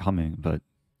have seen coming, but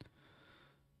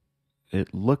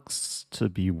it looks to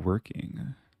be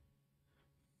working.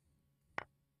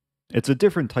 It's a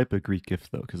different type of Greek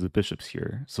gift, though, because the bishop's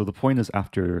here. So the point is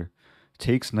after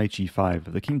takes knight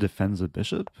g5, the king defends the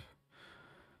bishop.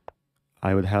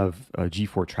 I would have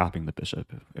g4 trapping the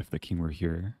bishop if the king were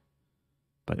here.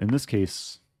 But in this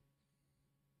case,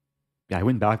 yeah, I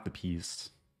win back the piece.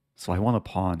 So I want a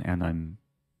pawn, and I'm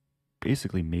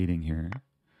basically mating here.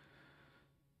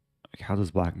 Like, how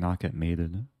does black not get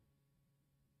mated?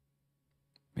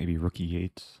 Maybe rook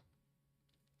e8.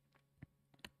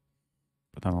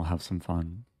 But then I'll have some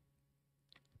fun.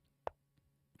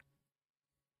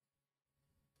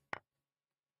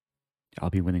 I'll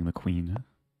be winning the queen.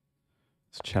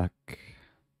 Let's check.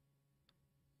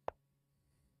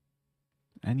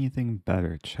 Anything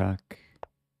better? Check.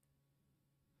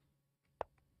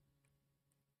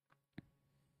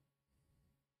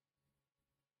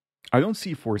 I don't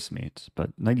see force mate,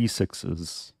 but 96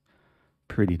 is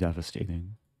pretty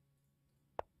devastating.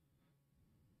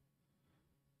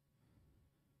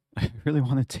 I really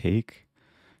want to take.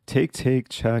 Take,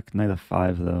 check, knight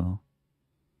f5, though.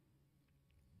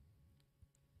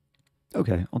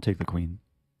 Okay, I'll take the queen.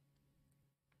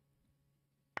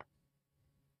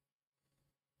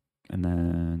 And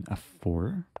then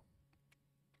f4.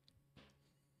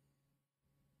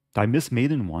 Did I miss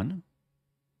mate in 1?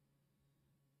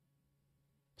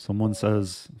 Someone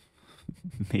says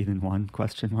mate in 1,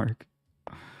 question mark.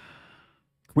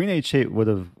 Queen h8 would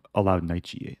have allowed knight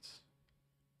g8.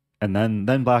 And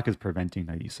then black is preventing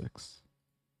knight e6.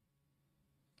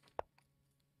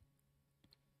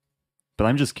 But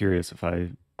I'm just curious if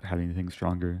I had anything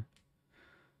stronger.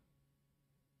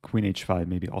 Queen h5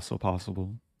 maybe also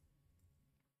possible.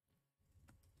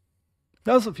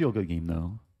 That was a feel-good game,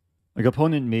 though. Like,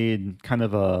 opponent made kind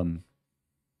of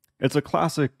it's a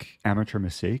classic amateur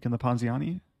mistake in the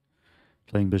Ponziani,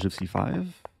 playing bishop c5,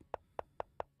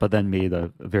 but then made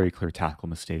a very clear tactical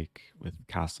mistake with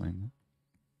castling.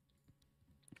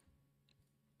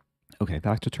 Okay,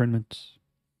 back to tournament.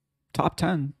 Top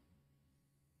 10.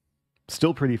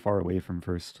 Still pretty far away from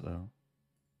first, though.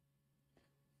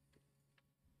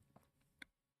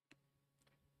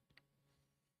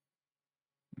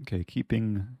 Okay,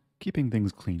 keeping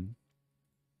things clean.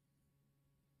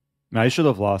 I should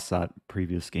have lost that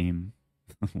previous game.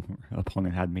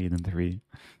 Opponent had mate in 3.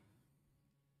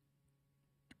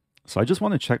 So I just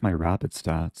want to check my rapid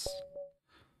stats.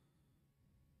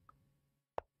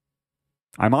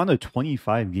 I'm on a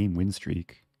 25 game win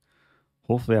streak.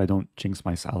 Hopefully I don't jinx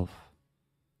myself.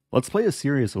 Let's play a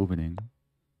serious opening.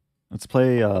 Let's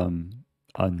play a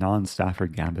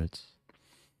non-Stafford Gambit.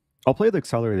 I'll play the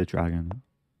Accelerated Dragon.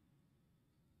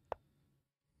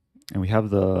 And we have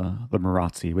the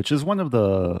Marazzi, which is one of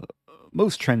the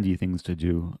most trendy things to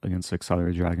do against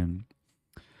Accelerated Dragon.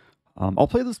 I'll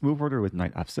play this move order with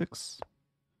Knight f6.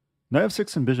 Knight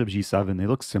f6 and Bishop g7, they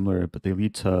look similar, but they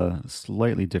lead to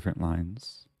slightly different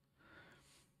lines.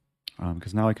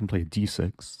 Because now I can play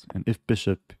d6, and if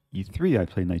Bishop e3, I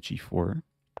play Knight g4.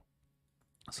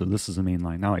 So this is the main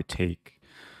line. Now I take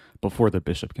before the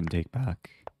bishop can take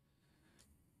back.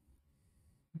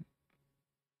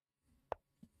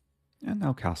 And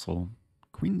now castle.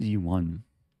 Queen d1.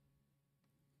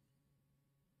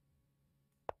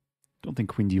 Don't think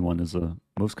queen d1 is a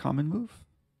most common move.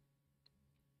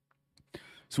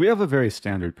 So we have a very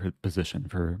standard position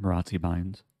for Marazzi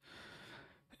bind.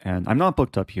 And I'm not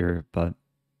booked up here, but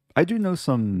I do know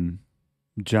some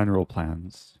general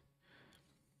plans.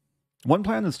 One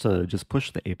plan is to just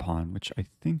push the a pawn, which I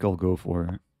think I'll go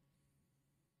for.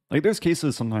 Like, there's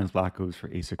cases sometimes black goes for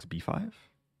a6, b5.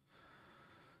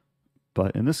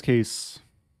 But in this case,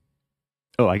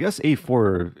 oh, I guess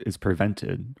a4 is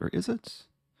prevented, or is it?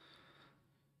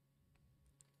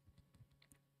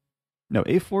 No,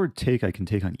 a4 take, I can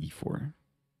take on e4.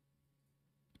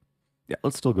 Yeah,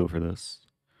 let's still go for this.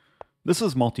 This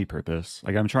is multi-purpose.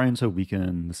 Like, I'm trying to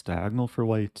weaken this diagonal for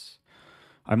white.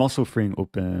 I'm also freeing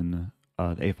open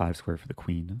the a5 square for the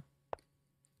queen.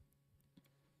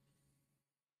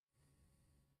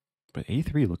 But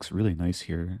a3 looks really nice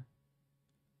here.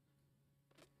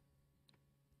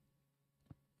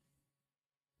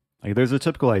 Like, there's a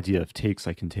typical idea of takes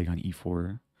I can take on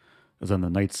e4, as then the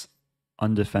knight's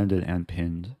undefended and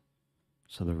pinned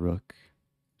to the rook.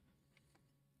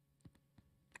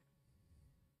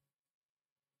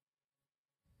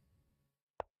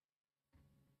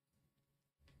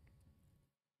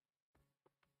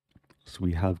 So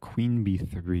we have queen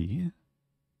b3.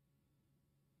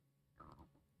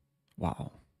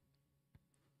 Wow.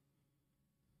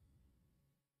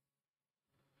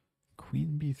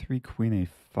 Queen b3, queen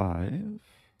a5.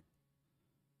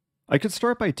 I could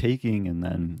start by taking, and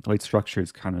then white structure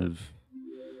is kind of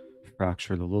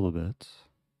fractured a little bit.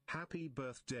 Happy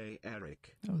birthday,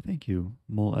 Eric. Oh, thank you,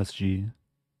 Mol SG.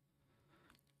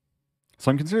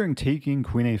 So I'm considering taking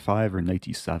queen a5 or knight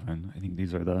d7. I think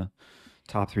these are the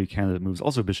top 3 candidate moves.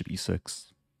 Also bishop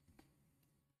e6.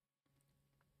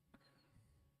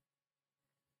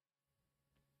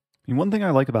 I mean, one thing I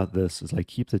like about this is I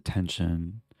keep the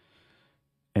tension.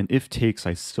 And if takes,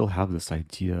 I still have this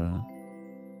idea.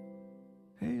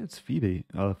 Hey, it's Phoebe.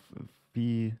 How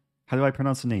do I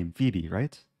pronounce the name? Phoebe,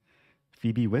 right?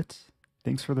 Phoebe Witt?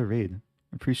 Thanks for the raid.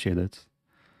 Appreciate it.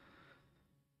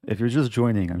 If you're just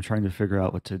joining, I'm trying to figure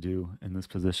out what to do in this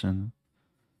position.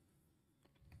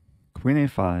 Queen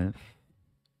a5.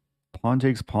 Pawn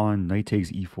takes pawn, knight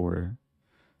takes e4.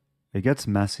 It gets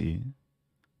messy.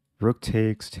 Rook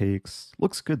takes.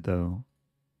 Looks good, though.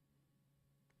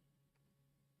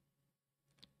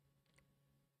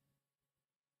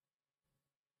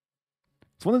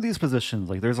 It's one of these positions,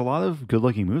 like, there's a lot of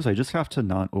good-looking moves. I just have to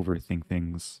not overthink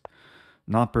things.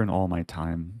 Not burn all my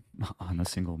time on a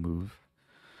single move.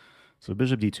 So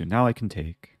bishop d2. Now I can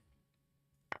take.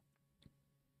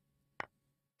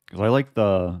 Because I like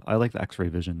the X-ray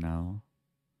vision now.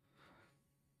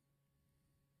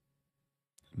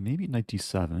 Maybe knight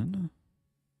d7.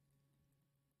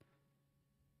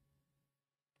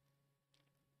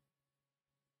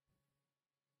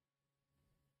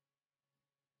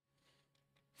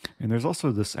 And there's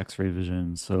also this X-ray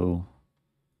vision, so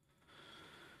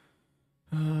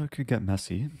it could get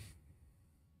messy.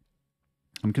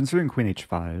 I'm considering queen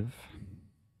h5.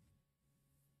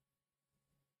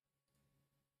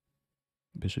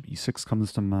 Bishop e6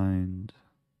 comes to mind.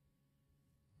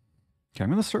 Okay,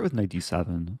 I'm going to start with knight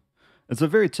d7. It's a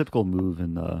very typical move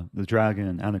in the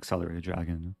dragon and accelerated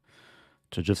dragon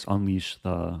to just unleash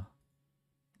the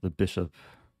bishop,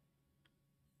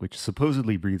 which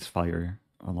supposedly breathes fire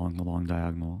along the long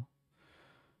diagonal.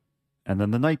 And then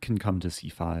the knight can come to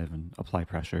c5 and apply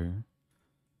pressure.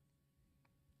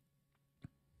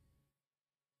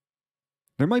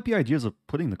 There might be ideas of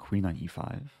putting the queen on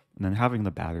e5 and then having the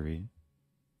battery.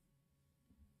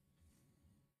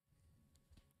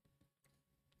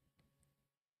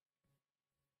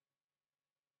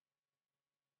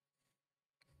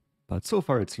 But so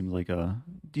far it seems like a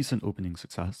decent opening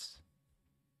success.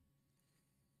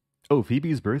 Oh,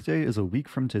 Phoebe's birthday is a week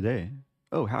from today.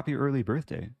 Oh, happy early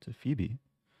birthday to Phoebe.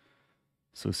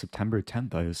 So September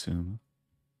 10th, I assume.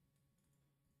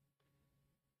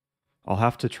 I'll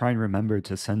have to try and remember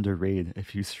to send a raid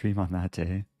if you stream on that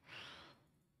day.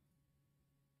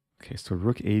 Okay, so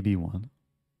rook AB1.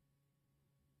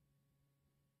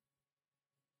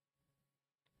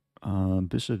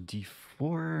 Bishop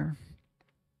D4.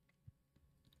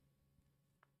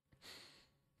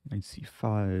 Knight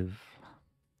C5.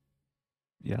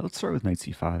 Yeah, let's start with Knight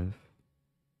C5.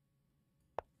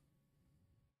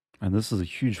 And this is a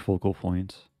huge focal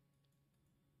point.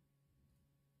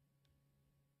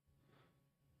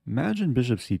 Imagine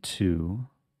Bishop C2.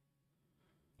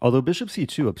 Although Bishop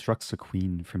C2 obstructs the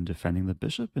queen from defending the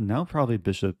bishop, and now probably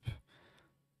Bishop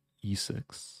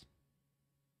E6.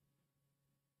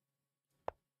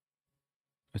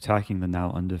 Attacking the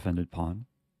now undefended pawn.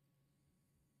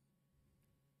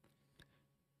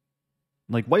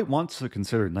 Like, white wants to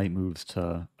consider knight moves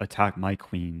to attack my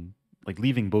queen, like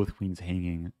leaving both queens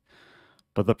hanging.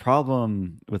 But the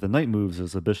problem with the knight moves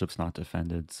is the bishop's not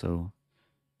defended, so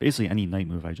basically any knight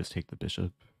move, I just take the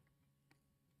bishop.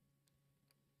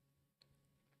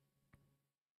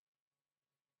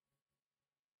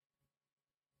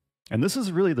 And this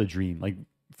is really the dream. Like,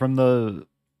 from the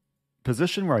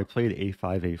position where I played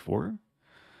A5, A4,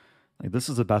 like, this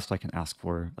is the best I can ask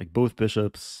for. Like, both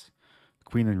bishops,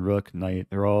 queen and rook, knight,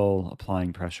 they're all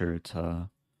applying pressure to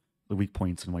the weak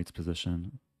points in white's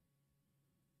position.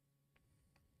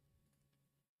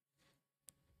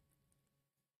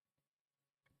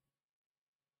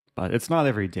 But it's not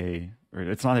every day, or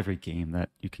it's not every game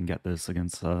that you can get this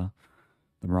against the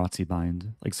Marazzi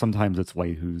bind. Like, sometimes it's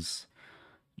white who's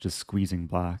just squeezing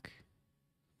black.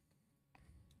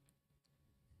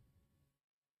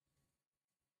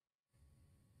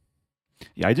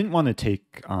 Yeah, I didn't want to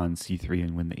take on C3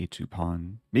 and win the A2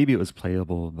 pawn. Maybe it was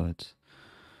playable, but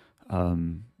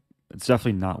it's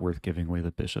definitely not worth giving away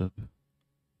the bishop.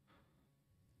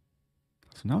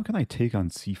 So now can I take on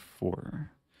C4?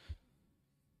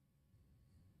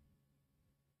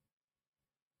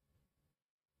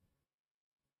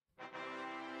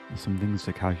 Some things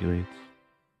to calculate.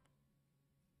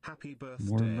 Happy birthday,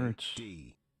 more merch.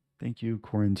 D. Thank you,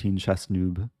 Quarantine Chess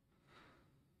Noob.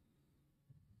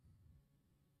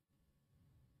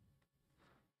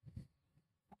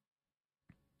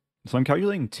 So I'm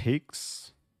calculating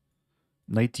takes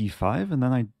knight d5, and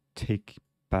then I take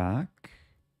back.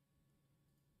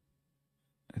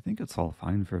 I think it's all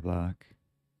fine for black.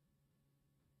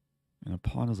 And a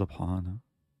pawn is a pawn.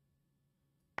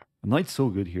 The knight's so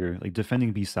good here, like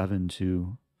defending b7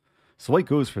 too. So white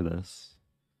goes for this.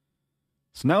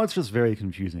 So now it's just very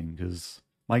confusing because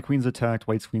my queen's attacked,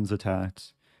 white's queen's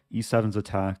attacked, e7's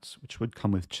attacked, which would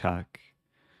come with check.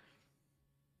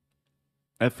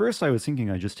 At first I was thinking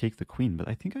I'd just take the queen, but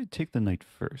I think I'd take the knight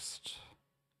first.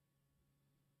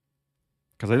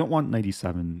 Because I don't want knight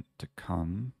e7 to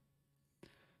come.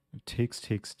 Takes,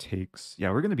 takes, takes. Yeah,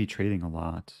 we're going to be trading a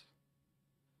lot.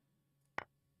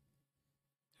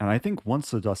 And I think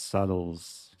once the dust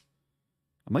settles,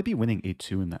 I might be winning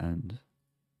a2 in the end.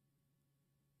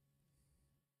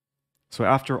 So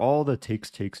after all the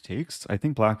takes, takes, takes, I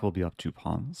think black will be up 2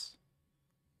 pawns.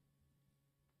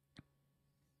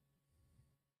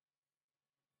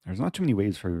 There's not too many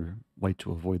ways for white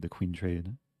to avoid the queen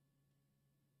trade.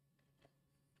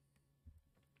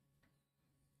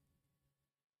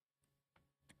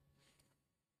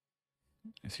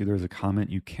 I see there's a comment,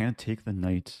 you can't take the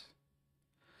knight.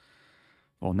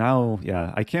 Well, now,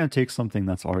 yeah, I can't take something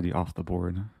that's already off the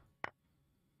board.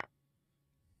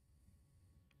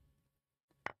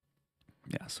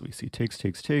 Yeah, so we see takes,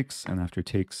 takes, takes, and after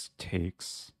takes,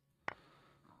 takes.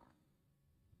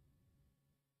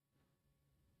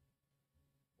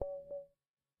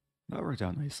 That worked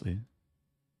out nicely.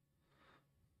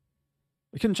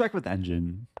 We can check with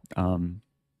engine,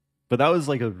 but that was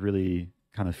like a really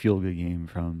kind of feel-good game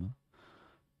from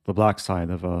the black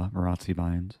side of a Marazzi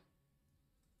bind.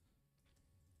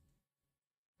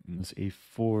 And this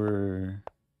a4.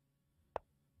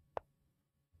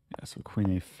 Yeah, so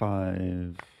queen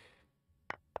a5.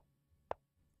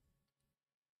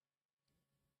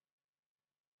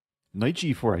 Knight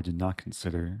g4 I did not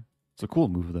consider. It's a cool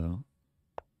move though.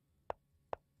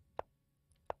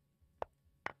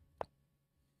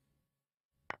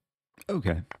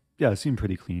 Okay. Yeah, it seemed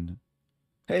pretty clean.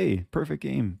 Hey, perfect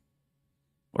game.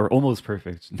 Or almost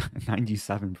perfect.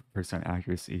 97%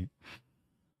 accuracy.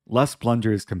 Less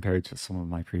blunders compared to some of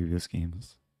my previous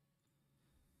games.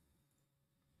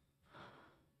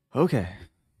 Okay.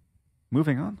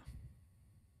 Moving on.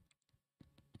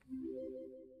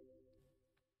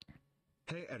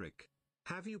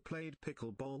 Have you played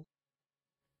pickleball?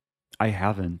 I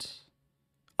haven't.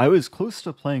 I was close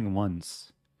to playing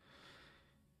once.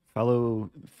 Fellow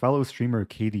streamer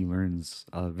Katie Learns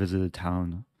visited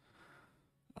town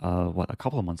a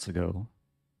couple of months ago,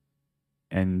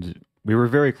 and we were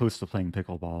very close to playing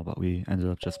pickleball, but we ended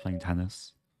up just playing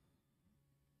tennis.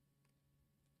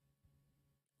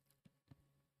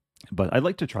 But I'd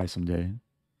like to try someday.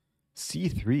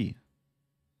 C3.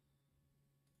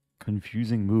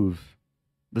 Confusing move.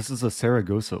 This is a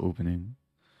Saragossa opening.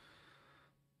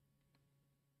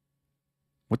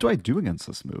 What do I do against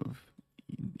this move?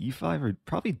 E5 or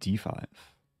probably D5?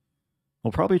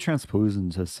 We'll probably transpose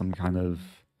into some kind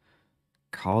of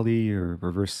Kali or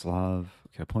reverse Slav.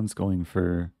 Okay, opponent's going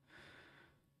for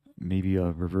maybe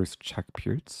a reverse check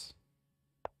Pirts.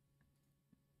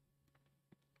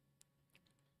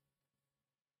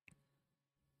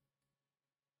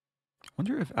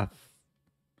 Wonder if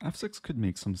F6 could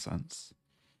make some sense.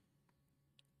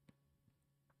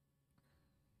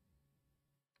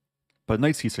 But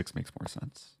knight c6 makes more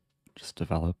sense. Just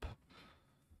develop.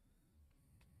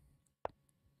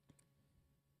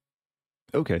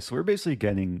 Okay, so we're basically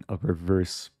getting a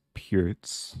reverse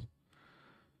Pirts.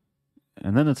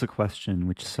 And then it's a question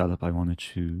which setup I want to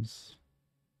choose.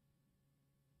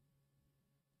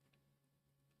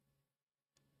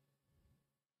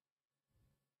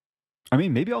 I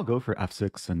mean, maybe I'll go for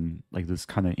f6 and like this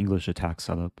kind of English attack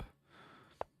setup.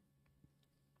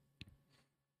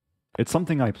 It's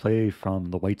something I play from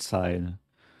the white side.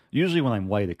 Usually when I'm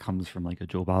white, it comes from like a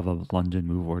Jobava London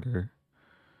move order.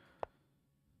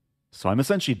 So I'm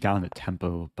essentially down at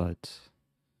tempo, but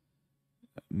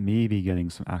maybe getting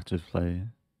some active play.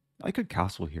 I could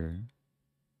castle here.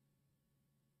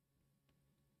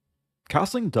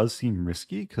 Castling does seem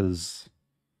risky because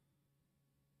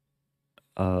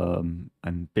I'm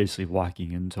basically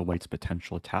walking into white's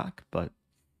potential attack, but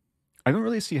I don't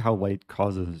really see how white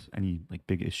causes any like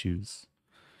big issues.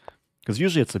 Because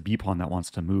usually it's the b pawn that wants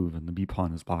to move, and the b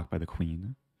pawn is blocked by the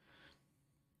queen.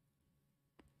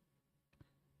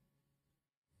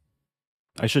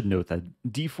 I should note that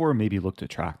d4 maybe looked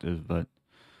attractive, but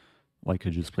white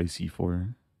could just play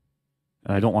c4.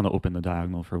 And I don't want to open the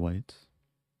diagonal for white.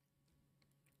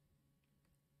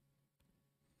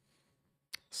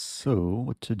 So,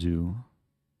 what to do?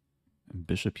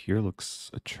 Bishop here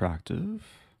looks attractive.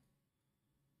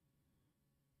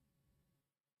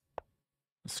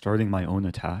 Starting my own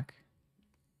attack.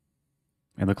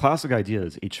 And the classic idea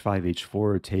is h5,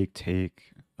 h4,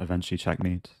 take, eventually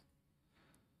checkmate.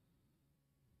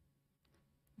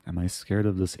 Am I scared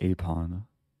of this a pawn?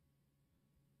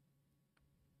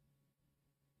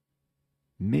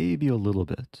 Maybe a little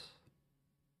bit.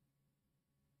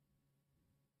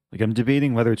 Like I'm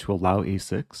debating whether to allow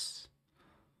a6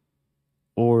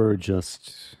 or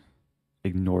just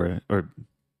ignore it, or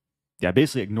yeah,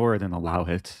 basically ignore it and allow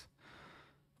it,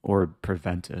 or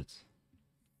prevent it.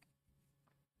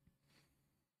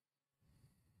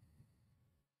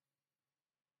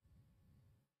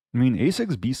 I mean,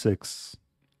 a6, b6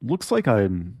 looks like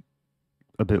I'm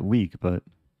a bit weak, but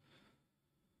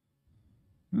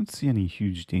I don't see any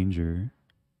huge danger.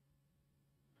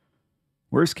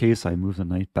 Worst case, I move the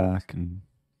knight back and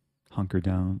hunker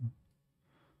down.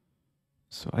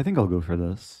 So I think I'll go for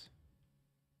this.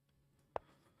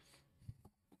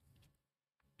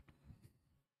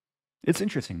 It's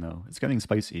interesting though. It's getting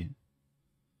spicy.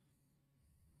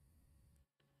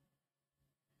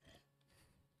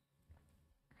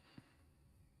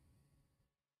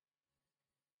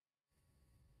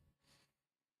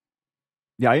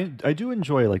 Yeah, I do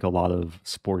enjoy like a lot of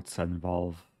sports that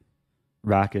involve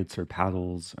rackets or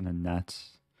paddles and a net.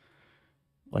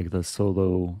 Like the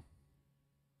solo,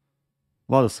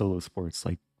 a lot of solo sports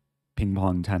like ping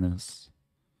pong, tennis,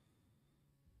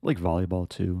 like volleyball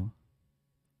too.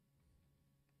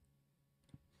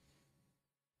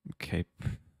 Okay,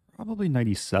 probably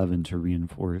 97 to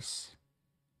reinforce.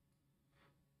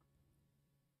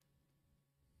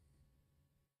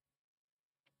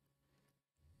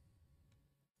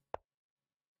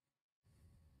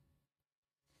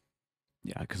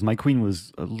 Yeah, because my queen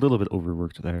was a little bit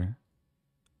overworked there.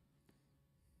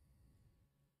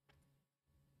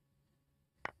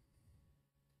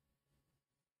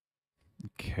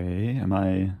 Okay, am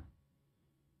I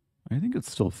think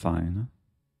it's still fine.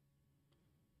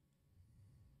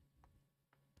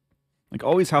 Like,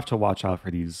 always have to watch out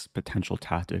for these potential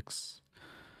tactics.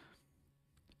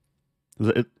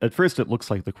 At first, it looks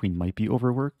like the queen might be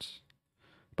overworked,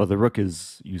 but the rook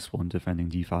is useful in defending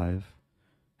d5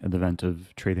 in the event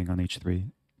of trading on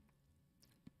h3.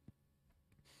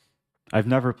 I've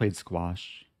never played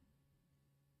squash.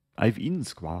 I've eaten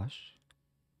squash.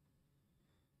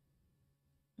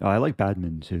 Oh, I like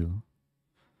badminton too.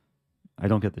 I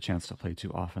don't get the chance to play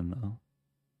too often though.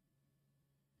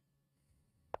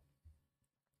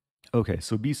 Okay,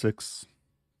 so b6.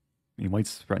 I mean,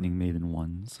 white's threatening mate in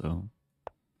 1, so...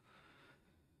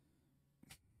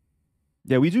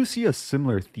 Yeah, we do see a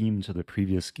similar theme to the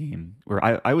previous game, where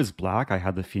I was black, I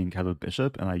had the fianchetto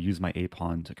bishop, and I used my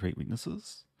a-pawn to create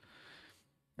weaknesses.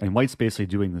 And white's basically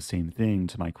doing the same thing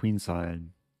to my queen side.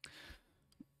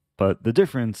 But the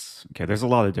difference... Okay, there's a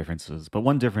lot of differences, but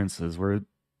one difference is we're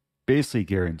basically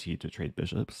guaranteed to trade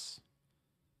bishops.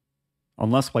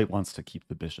 Unless white wants to keep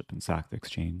the bishop and sack the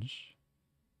exchange.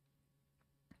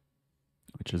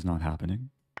 Which is not happening.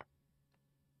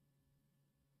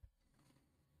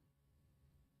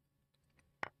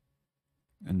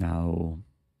 And now,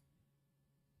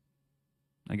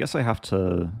 I guess I have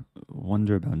to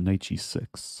wonder about knight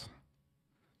g6.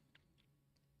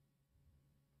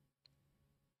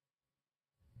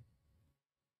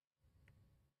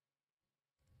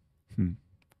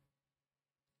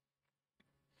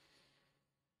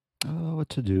 What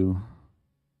to do?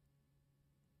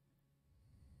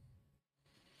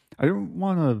 I don't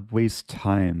want to waste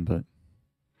time, but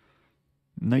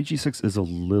knight g6 is a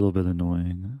little bit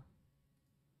annoying.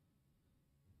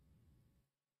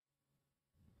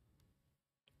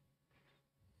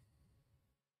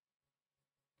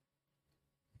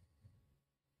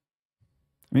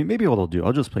 I mean, maybe what I'll do,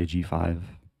 I'll just play g5.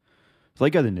 So I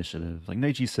get initiative. Like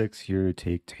knight g6 here,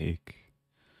 take.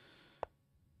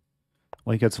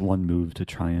 White gets one move to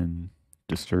try and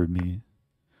disturb me.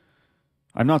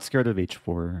 I'm not scared of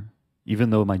h4. Even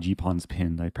though my g-pawn's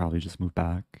pinned, I'd probably just move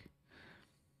back.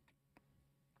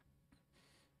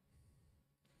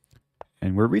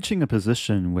 And we're reaching a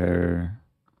position where,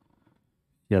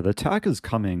 yeah, the attack is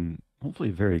coming hopefully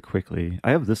very quickly.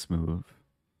 I have this move.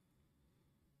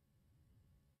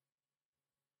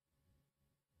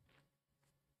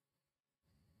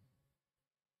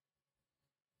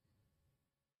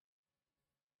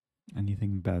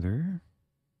 Anything better?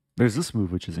 There's this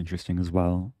move, which is interesting as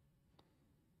well.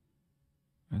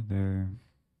 Right there.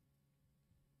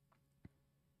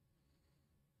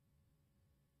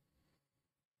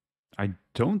 I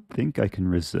don't think I can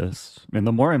resist. And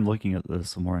the more I'm looking at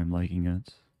this, the more I'm liking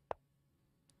it.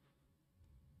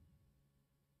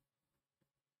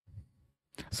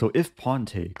 So if pawn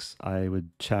takes, I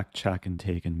would check, and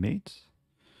take and mate.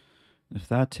 If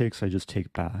that takes, I just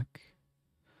take back.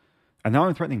 And now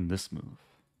I'm threatening this move.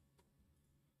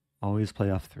 Always play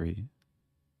f3.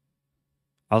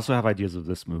 I also have ideas of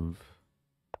this move.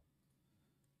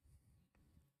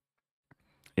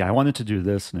 Yeah, I wanted to do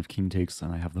this, and if king takes,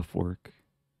 then I have the fork.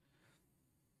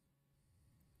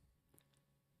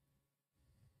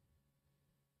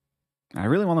 I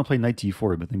really want to play knight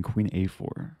d4, but then queen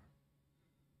a4.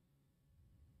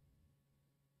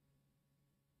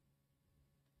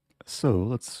 So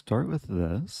let's start with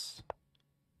this.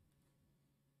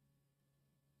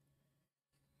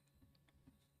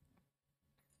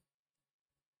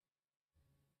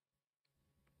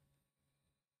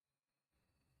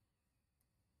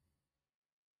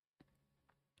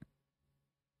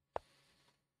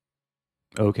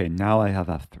 Okay, now I have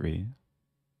f3.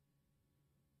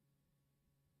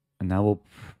 And now we'll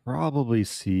probably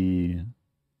see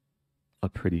a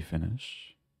pretty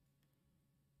finish.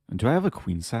 And do I have a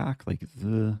queen sack? Like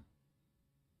the...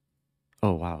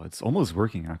 Oh, wow. It's almost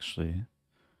working, actually.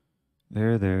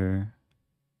 There.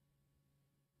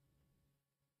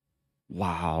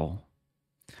 Wow.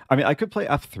 I mean, I could play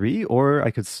f3, or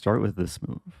I could start with this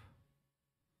move.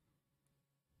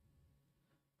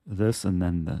 This and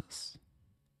then this.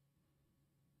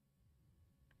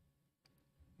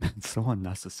 It's so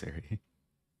unnecessary.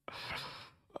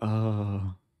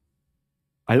 I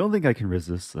don't think I can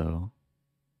resist, though.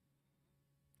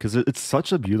 Because it's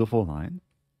such a beautiful line.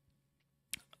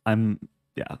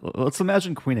 Yeah, let's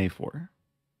imagine queen a4.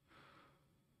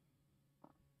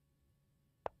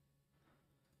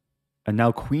 And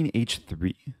now queen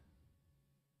h3.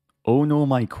 Oh no,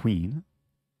 my queen.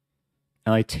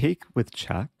 And I take with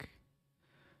check.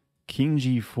 King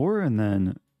g4, and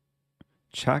then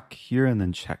check here, and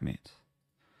then checkmate.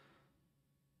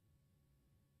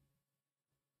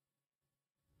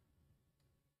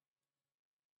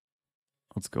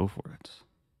 Let's go for it.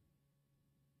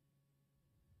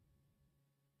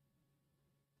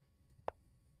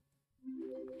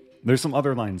 There's some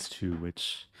other lines too,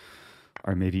 which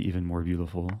are maybe even more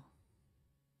beautiful.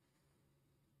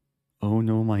 Oh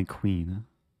no, my queen.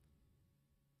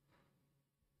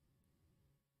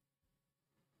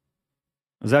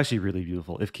 It's actually really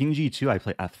beautiful. If king g2, I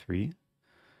play f3.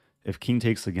 If king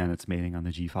takes again, it's mating on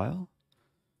the g file.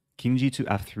 King g2,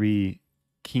 f3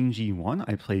 king g1,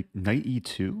 I play knight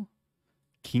e2,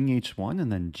 king h1,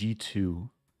 and then g2,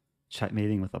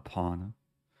 checkmating with a pawn.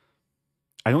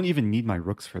 I don't even need my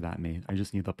rooks for that mate. I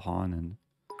just need the pawn and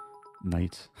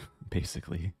knight,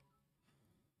 basically.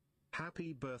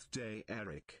 Happy birthday,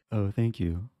 Eric. Oh, thank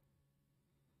you.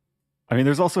 I mean,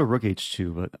 there's also rook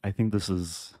h2, but I think this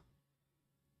is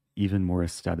even more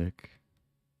aesthetic.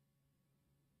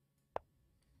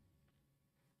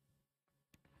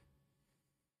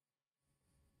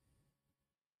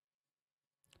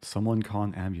 Someone call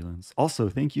an ambulance. Also,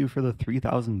 thank you for the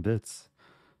 3,000 bits.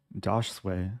 Dosh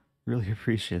Sway. Really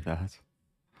appreciate that.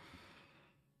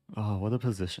 Oh, what a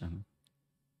position.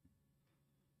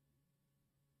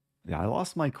 Yeah, I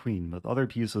lost my queen, but other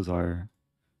pieces are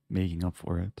making up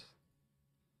for it.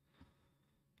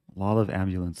 A lot of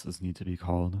ambulances need to be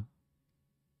called.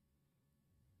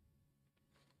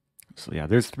 So yeah,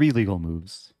 there's 3 legal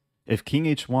moves. If king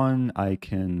h1, I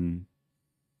can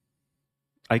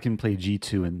play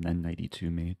g2 and then knight e2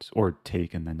 mate, or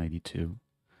take and then knight e2.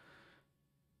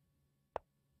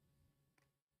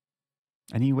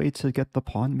 Any way to get the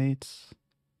pawn mates?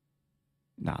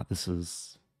 Nah, this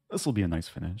will be a nice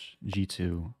finish.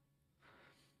 g2.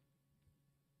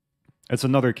 It's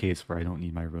another case where I don't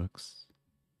need my rooks.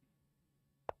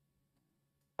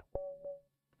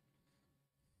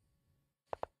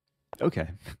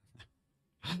 Okay.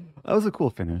 That was a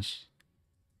cool finish.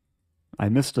 I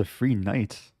missed a free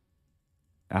knight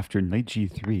after knight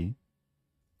g3.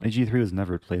 Knight g3 was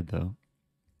never played, though.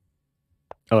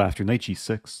 Oh, after knight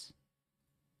g6.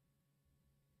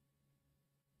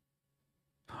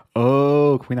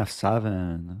 Oh, queen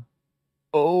f7.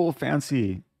 Oh,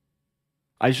 fancy.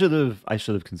 I should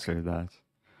have considered that.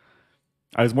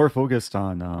 I was more focused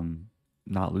on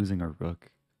not losing a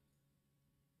rook.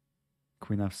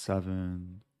 Queen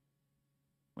f7.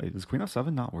 Wait, does queen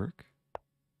f7 not work?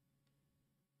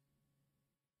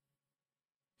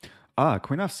 Ah,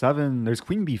 queen f7. There's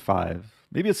queen b5.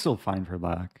 Maybe it's still fine for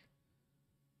black.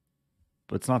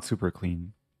 But it's not super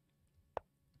clean.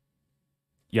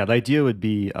 Yeah, the idea would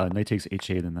be knight takes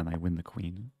h8 and then I win the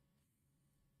queen.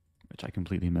 Which I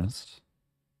completely missed.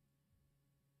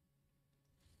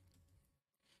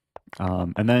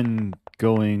 And then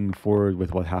going forward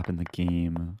with what happened in the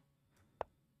game.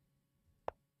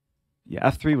 Yeah,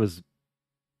 f3 was...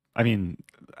 I mean,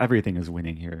 everything is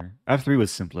winning here. f3 was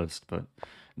simplest, but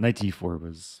knight d4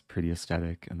 was pretty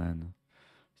aesthetic. And then,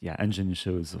 yeah, engine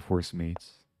shows a horse mate.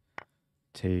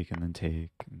 Take and then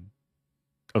take.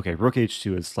 Okay, rook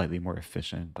h2 is slightly more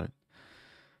efficient, but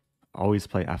always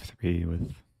play f3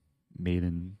 with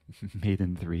maiden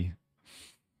 3.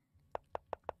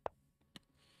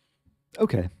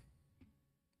 Okay.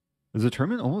 Is the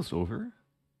tournament almost over?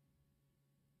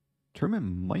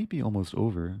 Tournament might be almost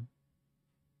over.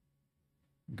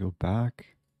 Go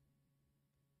back.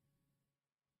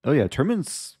 Oh yeah,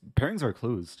 tournaments pairings are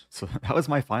closed. So that was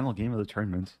my final game of the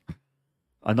tournament.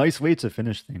 A nice way to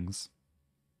finish things.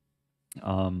 Yeah,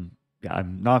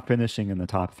 I'm not finishing in the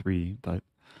top 3, but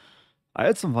I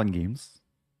had some fun games.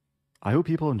 I hope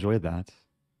people enjoyed that.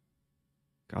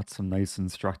 Got some nice,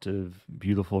 instructive,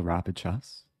 beautiful rapid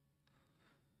chess.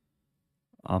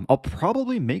 I'll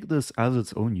probably make this as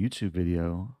its own YouTube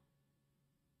video.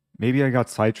 Maybe I got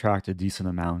sidetracked a decent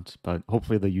amount, but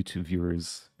hopefully the YouTube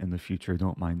viewers in the future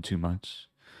don't mind too much.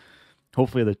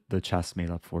 Hopefully the chess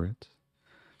made up for it.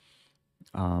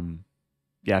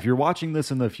 Yeah, if you're watching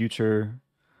this in the future,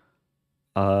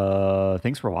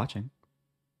 thanks for watching.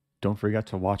 Don't forget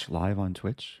to watch live on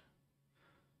Twitch.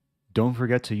 Don't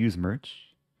forget to use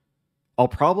merch. I'll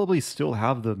probably still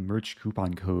have the merch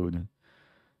coupon code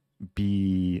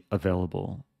be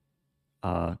available.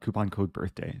 Coupon code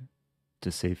birthday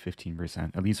to save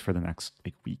 15%, at least for the next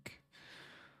week.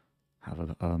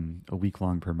 Have a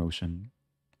week-long promotion.